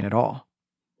is doing at all.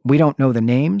 We don't know the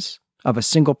names of a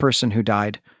single person who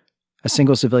died, a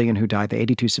single civilian who died, the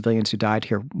 82 civilians who died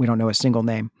here. We don't know a single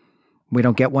name. We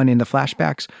don't get one in the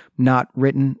flashbacks, not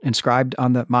written, inscribed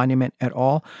on the monument at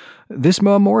all. This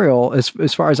memorial,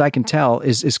 as far as I can tell,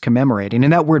 is commemorating.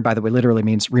 And that word, by the way, literally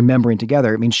means remembering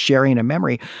together. It means sharing a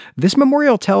memory. This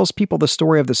memorial tells people the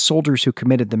story of the soldiers who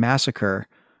committed the massacre,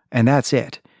 and that's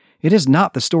it. It is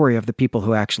not the story of the people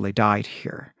who actually died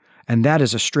here. And that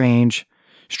is a strange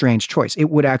choice. It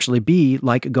would actually be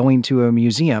like going to a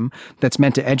museum that's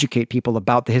meant to educate people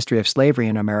about the history of slavery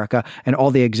in America, and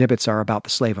all the exhibits are about the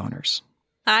slave owners.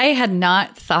 I had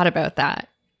not thought about that.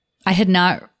 I had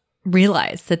not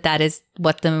realized that that is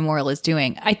what the memorial is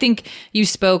doing. I think you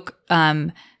spoke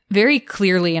very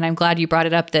clearly, and I'm glad you brought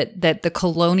it up, that the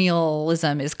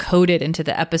colonialism is coded into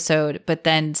the episode, but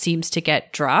then seems to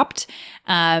get dropped.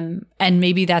 And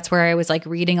maybe that's where I was like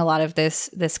reading a lot of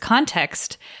this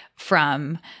context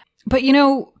from. But, you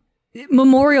know,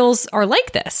 memorials are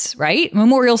like this, right?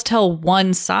 Memorials tell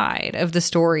one side of the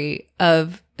story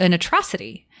of an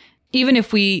atrocity. Even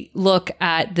if we look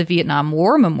at the Vietnam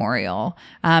War memorial,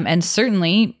 and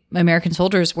certainly American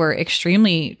soldiers were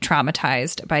extremely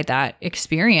traumatized by that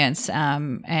experience,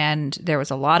 and there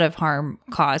was a lot of harm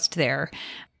caused there.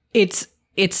 It's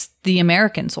the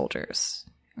American soldiers,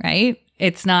 right?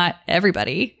 It's not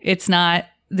everybody. It's not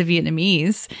the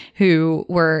Vietnamese who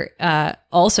were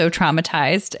also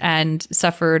traumatized and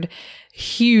suffered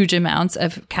huge amounts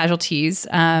of casualties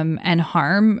and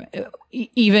harm,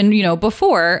 even, you know,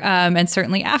 before and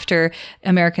certainly after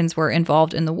Americans were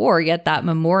involved in the war. Yet that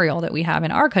memorial that we have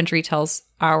in our country tells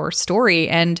our story.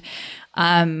 And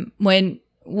when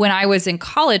I was in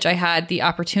college, I had the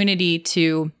opportunity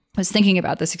to I was thinking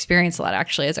about this experience a lot,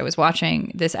 actually, as I was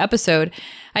watching this episode.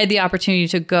 I had the opportunity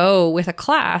to go with a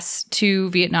class to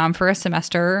Vietnam for a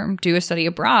semester, do a study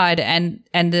abroad, and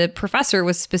the professor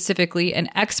was specifically an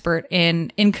expert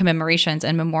in commemorations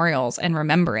and memorials and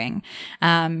remembering,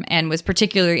 and was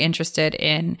particularly interested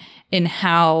in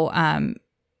how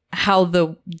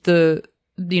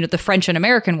the French and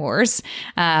American wars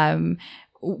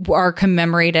are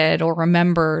commemorated or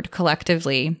remembered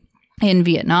collectively in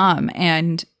Vietnam.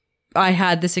 And I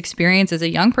had this experience as a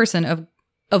young person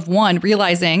of one,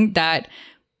 realizing that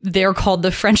they're called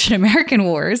the French and American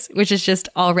Wars, which is just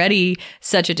already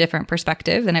such a different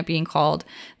perspective than it being called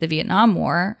the Vietnam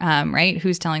War, right?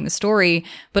 Who's telling the story,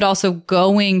 but also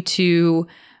going to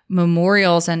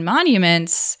memorials and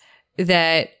monuments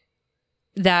that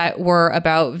were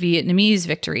about Vietnamese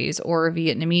victories or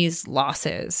Vietnamese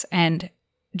losses, and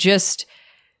just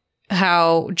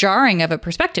how jarring of a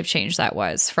perspective change that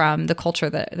was from the culture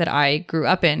that I grew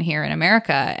up in here in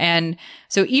America. And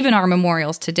so even our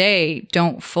memorials today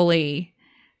don't fully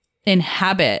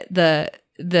inhabit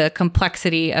the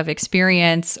complexity of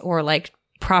experience, or like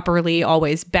properly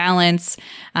always balance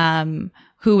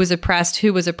who was oppressed,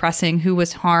 who was oppressing, who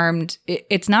was harmed.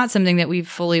 It's not something that we've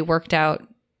fully worked out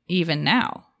even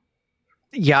now.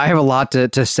 Yeah, I have a lot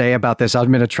to say about this.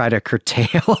 I'm going to try to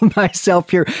curtail myself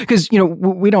here because, you know,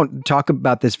 we don't talk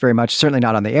about this very much, certainly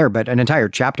not on the air, but an entire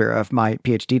chapter of my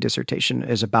PhD dissertation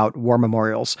is about war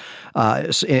memorials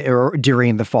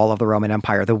during the fall of the Roman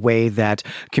Empire, the way that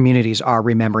communities are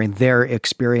remembering their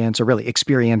experience, or really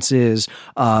experiences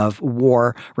of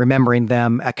war, remembering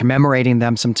them, commemorating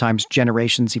them, sometimes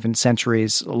generations, even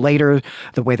centuries later,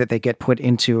 the way that they get put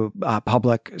into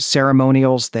public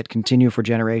ceremonials that continue for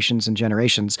generations and generations.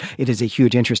 It is a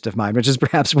huge interest of mine, which is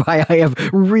perhaps why I have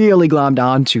really glommed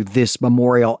onto this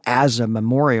memorial as a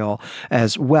memorial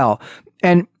as well.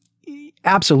 And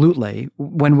absolutely,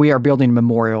 when we are building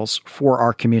memorials for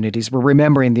our communities, we're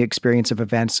remembering the experience of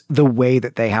events the way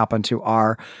that they happen to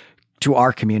our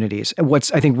communities. And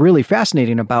what's, I think, really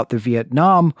fascinating about the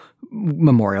Vietnam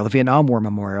Memorial, the Vietnam War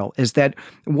Memorial, is that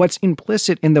what's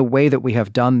implicit in the way that we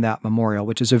have done that memorial,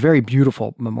 which is a very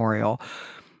beautiful memorial,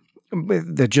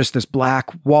 just this black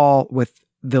wall with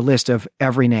the list of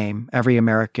every name, every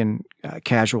American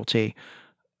casualty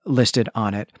listed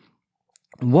on it.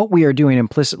 What we are doing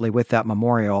implicitly with that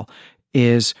memorial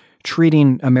is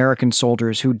treating American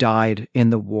soldiers who died in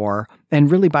the war, and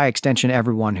really by extension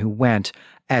everyone who went,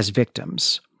 as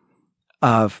victims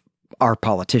of our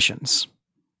politicians.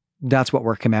 That's what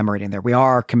we're commemorating there. We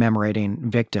are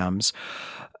commemorating victims.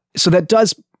 So that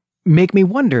does make me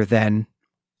wonder then,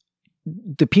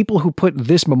 the people who put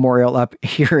this memorial up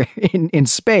here in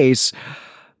space,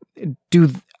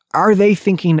 are they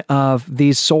thinking of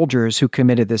these soldiers who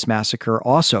committed this massacre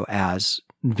also as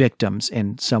victims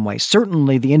in some way?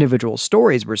 Certainly the individual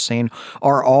stories we're seeing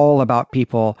are all about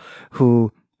people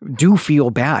who do feel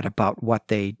bad about what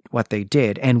they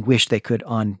did and wish they could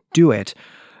undo it.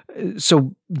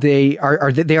 So they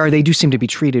do seem to be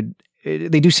treated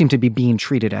they do seem to be being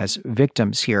treated as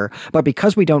victims here. But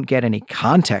because we don't get any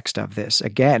context of this,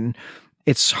 again,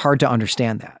 it's hard to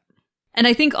understand that. And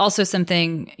I think also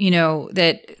something,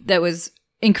 that was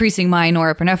increasing my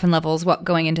norepinephrine levels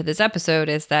going into this episode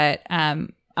is that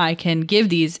I can give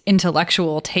these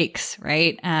intellectual takes,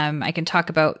 right? I can talk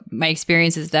about my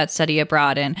experiences that study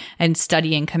abroad and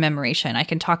studying commemoration. I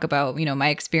can talk about, my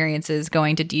experiences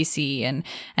going to DC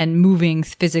and moving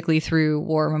physically through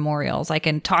war memorials. I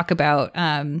can talk about,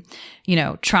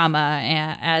 trauma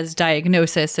as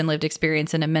diagnosis and lived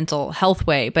experience in a mental health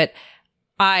way. But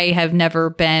I have never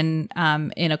been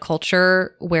in a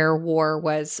culture where war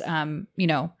was,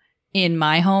 in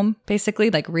my home, basically,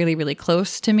 like really, really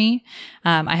close to me.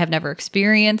 I have never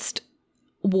experienced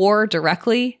war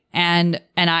directly, and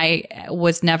I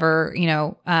was never,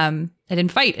 I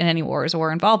didn't fight in any wars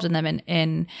or involved in them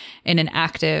in an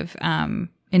active,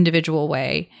 individual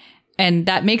way, and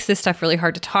that makes this stuff really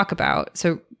hard to talk about.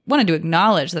 So, wanted to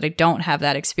acknowledge that I don't have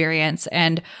that experience,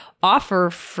 and offer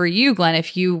for you, Glenn,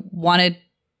 if you wanted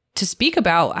to speak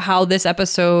about how this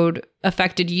episode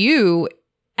affected you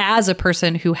as a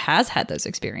person who has had those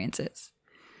experiences.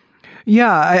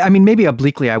 Yeah, I mean, maybe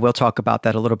obliquely, I will talk about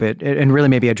that a little bit and really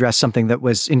maybe address something that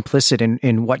was implicit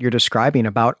in what you're describing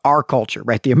about our culture,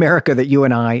 right? The America that you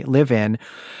and I live in,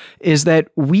 is that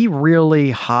we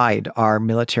really hide our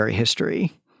military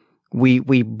history. We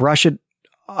brush it,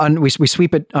 we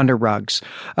sweep it under rugs.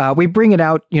 We bring it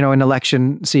out, in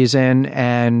election season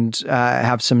and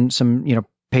have some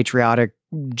patriotic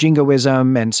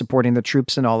jingoism and supporting the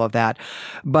troops and all of that.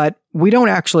 But we don't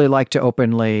actually like to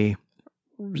openly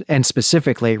and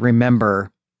specifically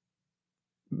remember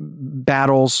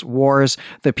battles, wars,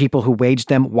 the people who waged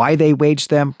them, why they waged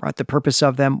them, what the purpose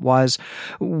of them was.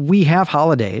 We have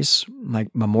holidays like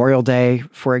Memorial Day,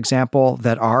 for example,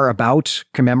 that are about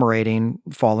commemorating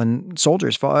fallen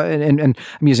soldiers. And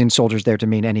I'm using soldiers there to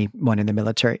mean anyone in the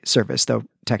military service, though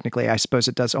technically I suppose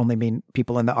it does only mean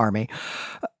people in the army.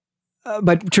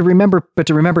 But to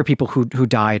remember people who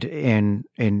died in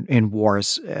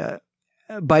wars,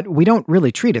 but we don't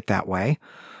really treat it that way.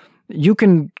 You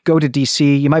can go to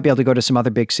DC, you might be able to go to some other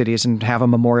big cities and have a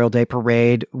Memorial Day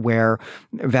parade where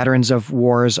veterans of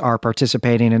wars are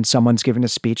participating and someone's giving a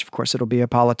speech. Of course, it'll be a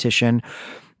politician.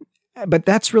 But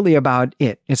that's really about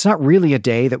it. It's not really a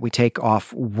day that we take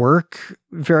off work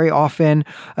very often.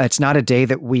 It's not a day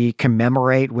that we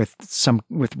commemorate with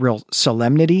real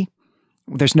solemnity.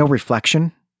 There's no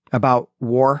reflection about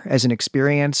war as an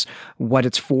experience, what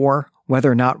it's for,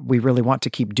 whether or not we really want to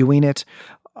keep doing it,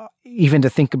 even to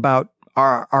think about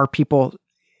our people,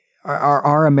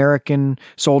 our American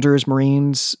soldiers,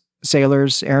 Marines,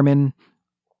 sailors, airmen.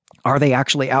 Are they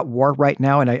actually at war right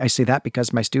now? And I say that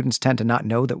because my students tend to not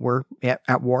know that we're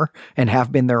at war and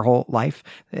have been their whole life.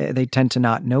 They tend to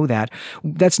not know that.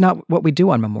 That's not what we do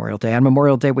on Memorial Day. On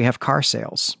Memorial Day, we have car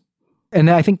sales. And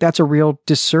I think that's a real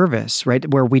disservice, right?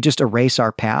 Where we just erase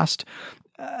our past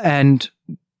and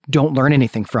don't learn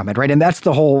anything from it, right? And that's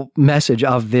the whole message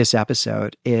of this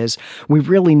episode is we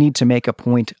really need to make a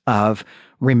point of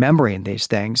remembering these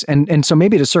things. And so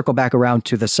maybe to circle back around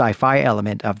to the sci-fi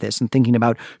element of this and thinking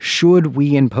about, should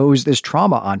we impose this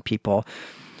trauma on people?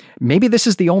 Maybe this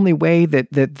is the only way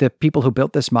that the people who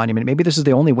built this monument, maybe this is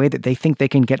the only way that they think they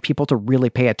can get people to really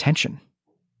pay attention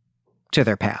to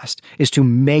their past, is to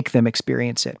make them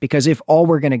experience it. Because if all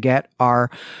we're going to get are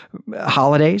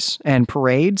holidays and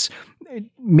parades,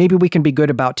 maybe we can be good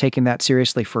about taking that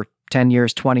seriously for 10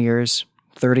 years, 20 years,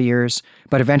 30 years,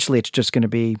 but eventually it's just going to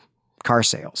be car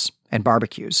sales and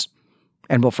barbecues,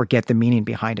 and we'll forget the meaning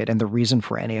behind it and the reason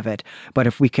for any of it. But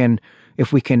if we can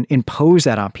impose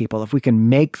that on people, if we can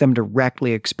make them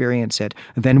directly experience it,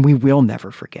 then we will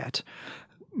never forget.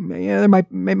 Yeah, there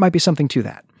might be something to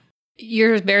that.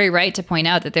 You're very right to point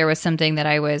out that there was something that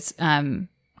I was kind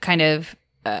of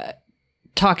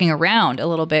talking around a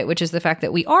little bit, which is the fact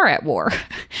that we are at war,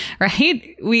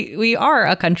 right? We are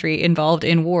a country involved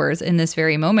in wars in this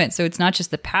very moment. So it's not just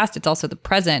the past, it's also the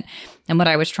present. And what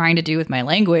I was trying to do with my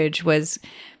language was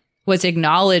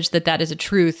acknowledge that is a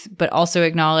truth, but also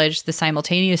acknowledge the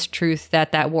simultaneous truth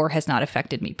that war has not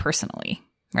affected me personally.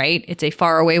 Right? It's a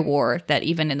faraway war that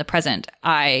even in the present,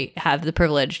 I have the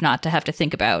privilege not to have to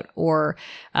think about or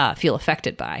feel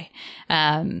affected by,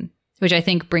 which I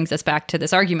think brings us back to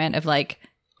this argument of like,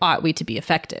 ought we to be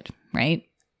affected, right?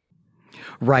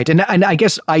 Right. And I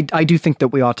guess I do think that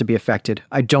we ought to be affected.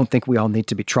 I don't think we all need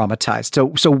to be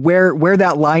traumatized. So where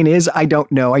that line is, I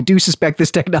don't know. I do suspect this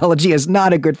technology is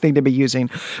not a good thing to be using,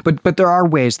 but there are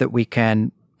ways that we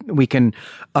can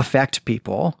affect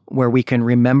people where we can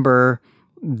remember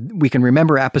we can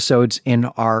remember episodes in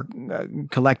our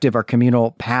collective, our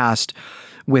communal past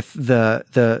with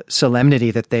the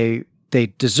solemnity that they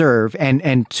deserve,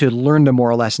 and to learn the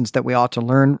moral lessons that we ought to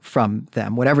learn from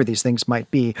them, whatever these things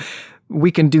might be. We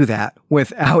can do that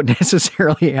without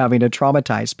necessarily having to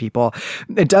traumatize people.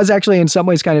 It does actually in some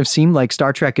ways kind of seem like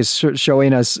Star Trek is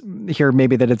showing us here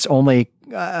maybe that it's only,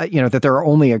 that there are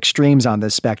only extremes on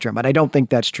this spectrum. But I don't think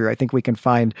that's true. I think we can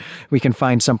find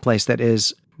some place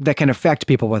that can affect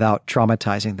people without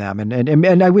traumatizing them.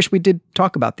 And I wish we did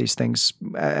talk about these things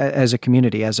as a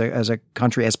community, as a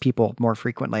country, as people more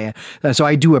frequently. So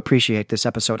I do appreciate this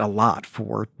episode a lot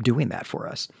for doing that for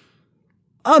us.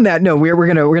 On that note, we're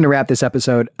gonna wrap this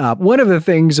episode up. One of the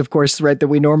things, of course, right, that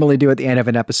we normally do at the end of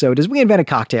an episode is we invent a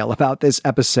cocktail about this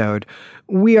episode.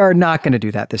 We are not going to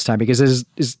do that this time because this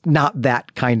is not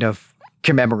that kind of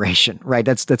commemoration, right?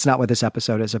 That's not what this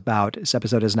episode is about. This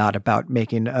episode is not about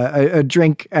making a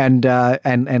drink and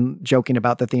joking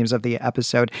about the themes of the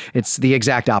episode. It's the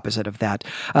exact opposite of that.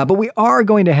 But we are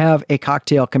going to have a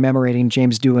cocktail commemorating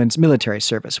James Doohan's military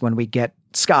service when we get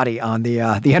Scotty on the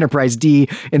Enterprise D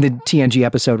in the TNG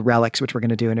episode Relics, which we're going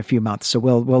to do in a few months. So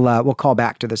we'll call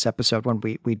back to this episode when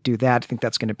we do that. I think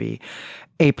that's going to be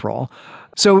April.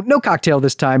 So no cocktail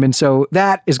this time, and so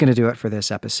that is going to do it for this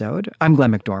episode. I'm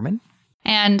Glenn McDorman.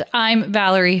 And I'm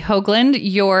Valerie Hoagland.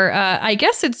 I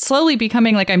guess it's slowly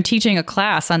becoming like I'm teaching a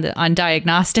class on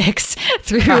diagnostics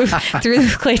through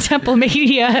Clay Temple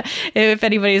Media. If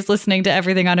anybody's listening to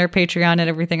everything on our Patreon and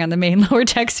everything on the main lower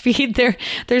text feed,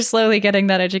 they're slowly getting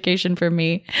that education from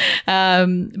me.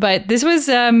 But this was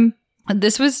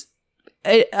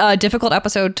a difficult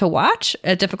episode to watch,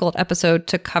 a difficult episode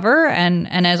to cover,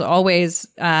 and as always,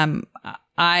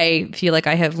 I feel like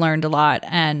I have learned a lot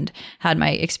and had my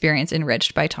experience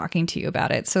enriched by talking to you about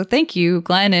it. So thank you,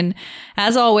 Glenn. And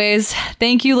as always,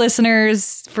 thank you,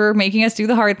 listeners, for making us do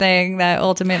the hard thing that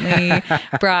ultimately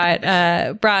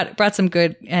brought some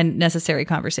good and necessary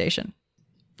conversation.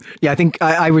 Yeah, I think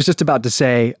I was just about to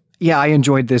say, yeah, I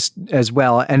enjoyed this as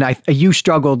well. And you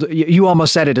struggled. You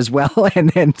almost said it as well and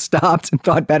then stopped and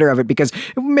thought better of it because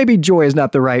maybe joy is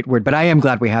not the right word. But I am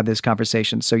glad we had this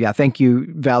conversation. So yeah, thank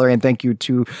you, Valerie, and thank you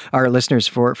to our listeners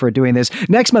for doing this.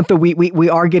 Next month, though, we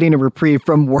are getting a reprieve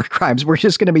from War Crimes. We're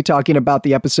just going to be talking about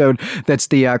the episode that's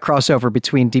the crossover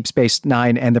between Deep Space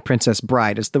Nine and The Princess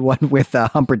Bride. It's the one with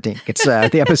Humperdinck. It's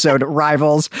the episode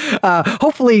Rivals.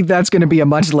 Hopefully that's going to be a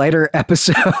much lighter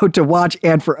episode to watch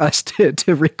and for us to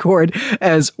record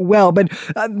as well. But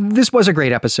this was a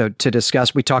great episode to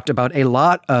discuss. We talked about a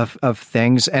lot of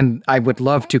things, and I would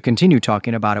love to continue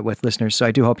talking about it with listeners. So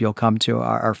I do hope you'll come to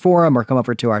our forum or come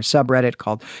over to our subreddit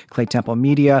called Clay Temple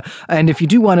Media. And if you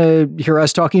do want to hear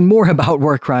us talking more about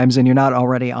war crimes and you're not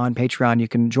already on Patreon, you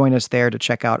can join us there to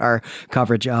check out our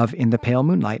coverage of In the Pale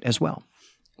Moonlight as well.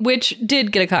 Which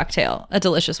did get a cocktail, a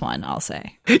delicious one, I'll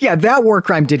say. Yeah, that war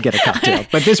crime did get a cocktail,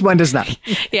 but this one does not.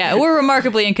 Yeah, we're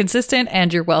remarkably inconsistent,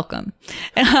 and you're welcome.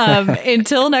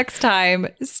 Until next time,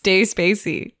 stay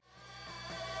spacey.